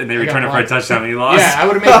 blocked, and they I got returned it for a blocked. touchdown, and he lost. yeah, I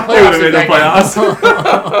would have made the He playoffs. would've if made the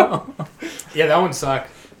that game- yeah, that one sucked.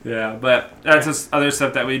 Yeah, but that's just other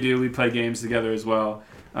stuff that we do. We play games together as well.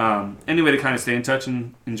 Any way to kind of stay in touch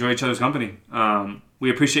and enjoy each other's company. We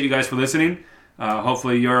appreciate you guys for listening.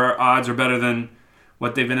 Hopefully your odds are better than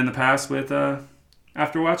what they've been in the past with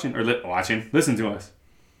after watching or listen to us.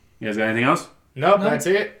 You guys got anything else? Nope, that's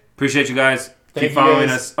it. Appreciate you guys. Thank Keep you following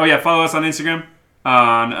guys. us. Oh yeah, follow us on Instagram.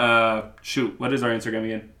 On what is our Instagram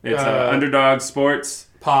again? It's Underdog Sports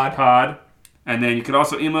Pod. And then you could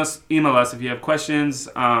also email us if you have questions.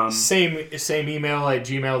 Same email at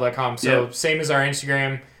gmail.com. So same as our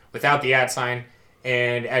Instagram without the @ sign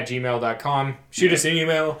and at gmail.com. Shoot us an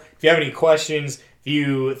email. If you have any questions, if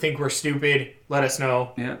you think we're stupid, let us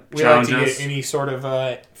know. Yeah. We like to get any sort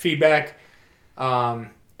of feedback.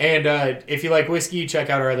 And if you like whiskey,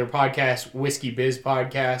 check out our other podcast, Whiskey Biz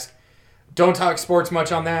Podcast. Don't talk sports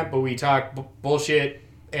much on that, but we talk bullshit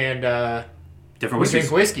and different we whiskeys.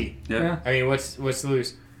 drink whiskey. Yeah. I mean, what's to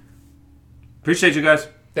lose? Appreciate you guys.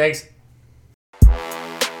 Thanks.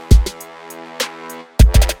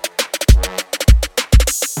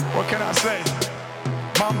 What can I say?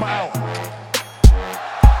 Mamba out.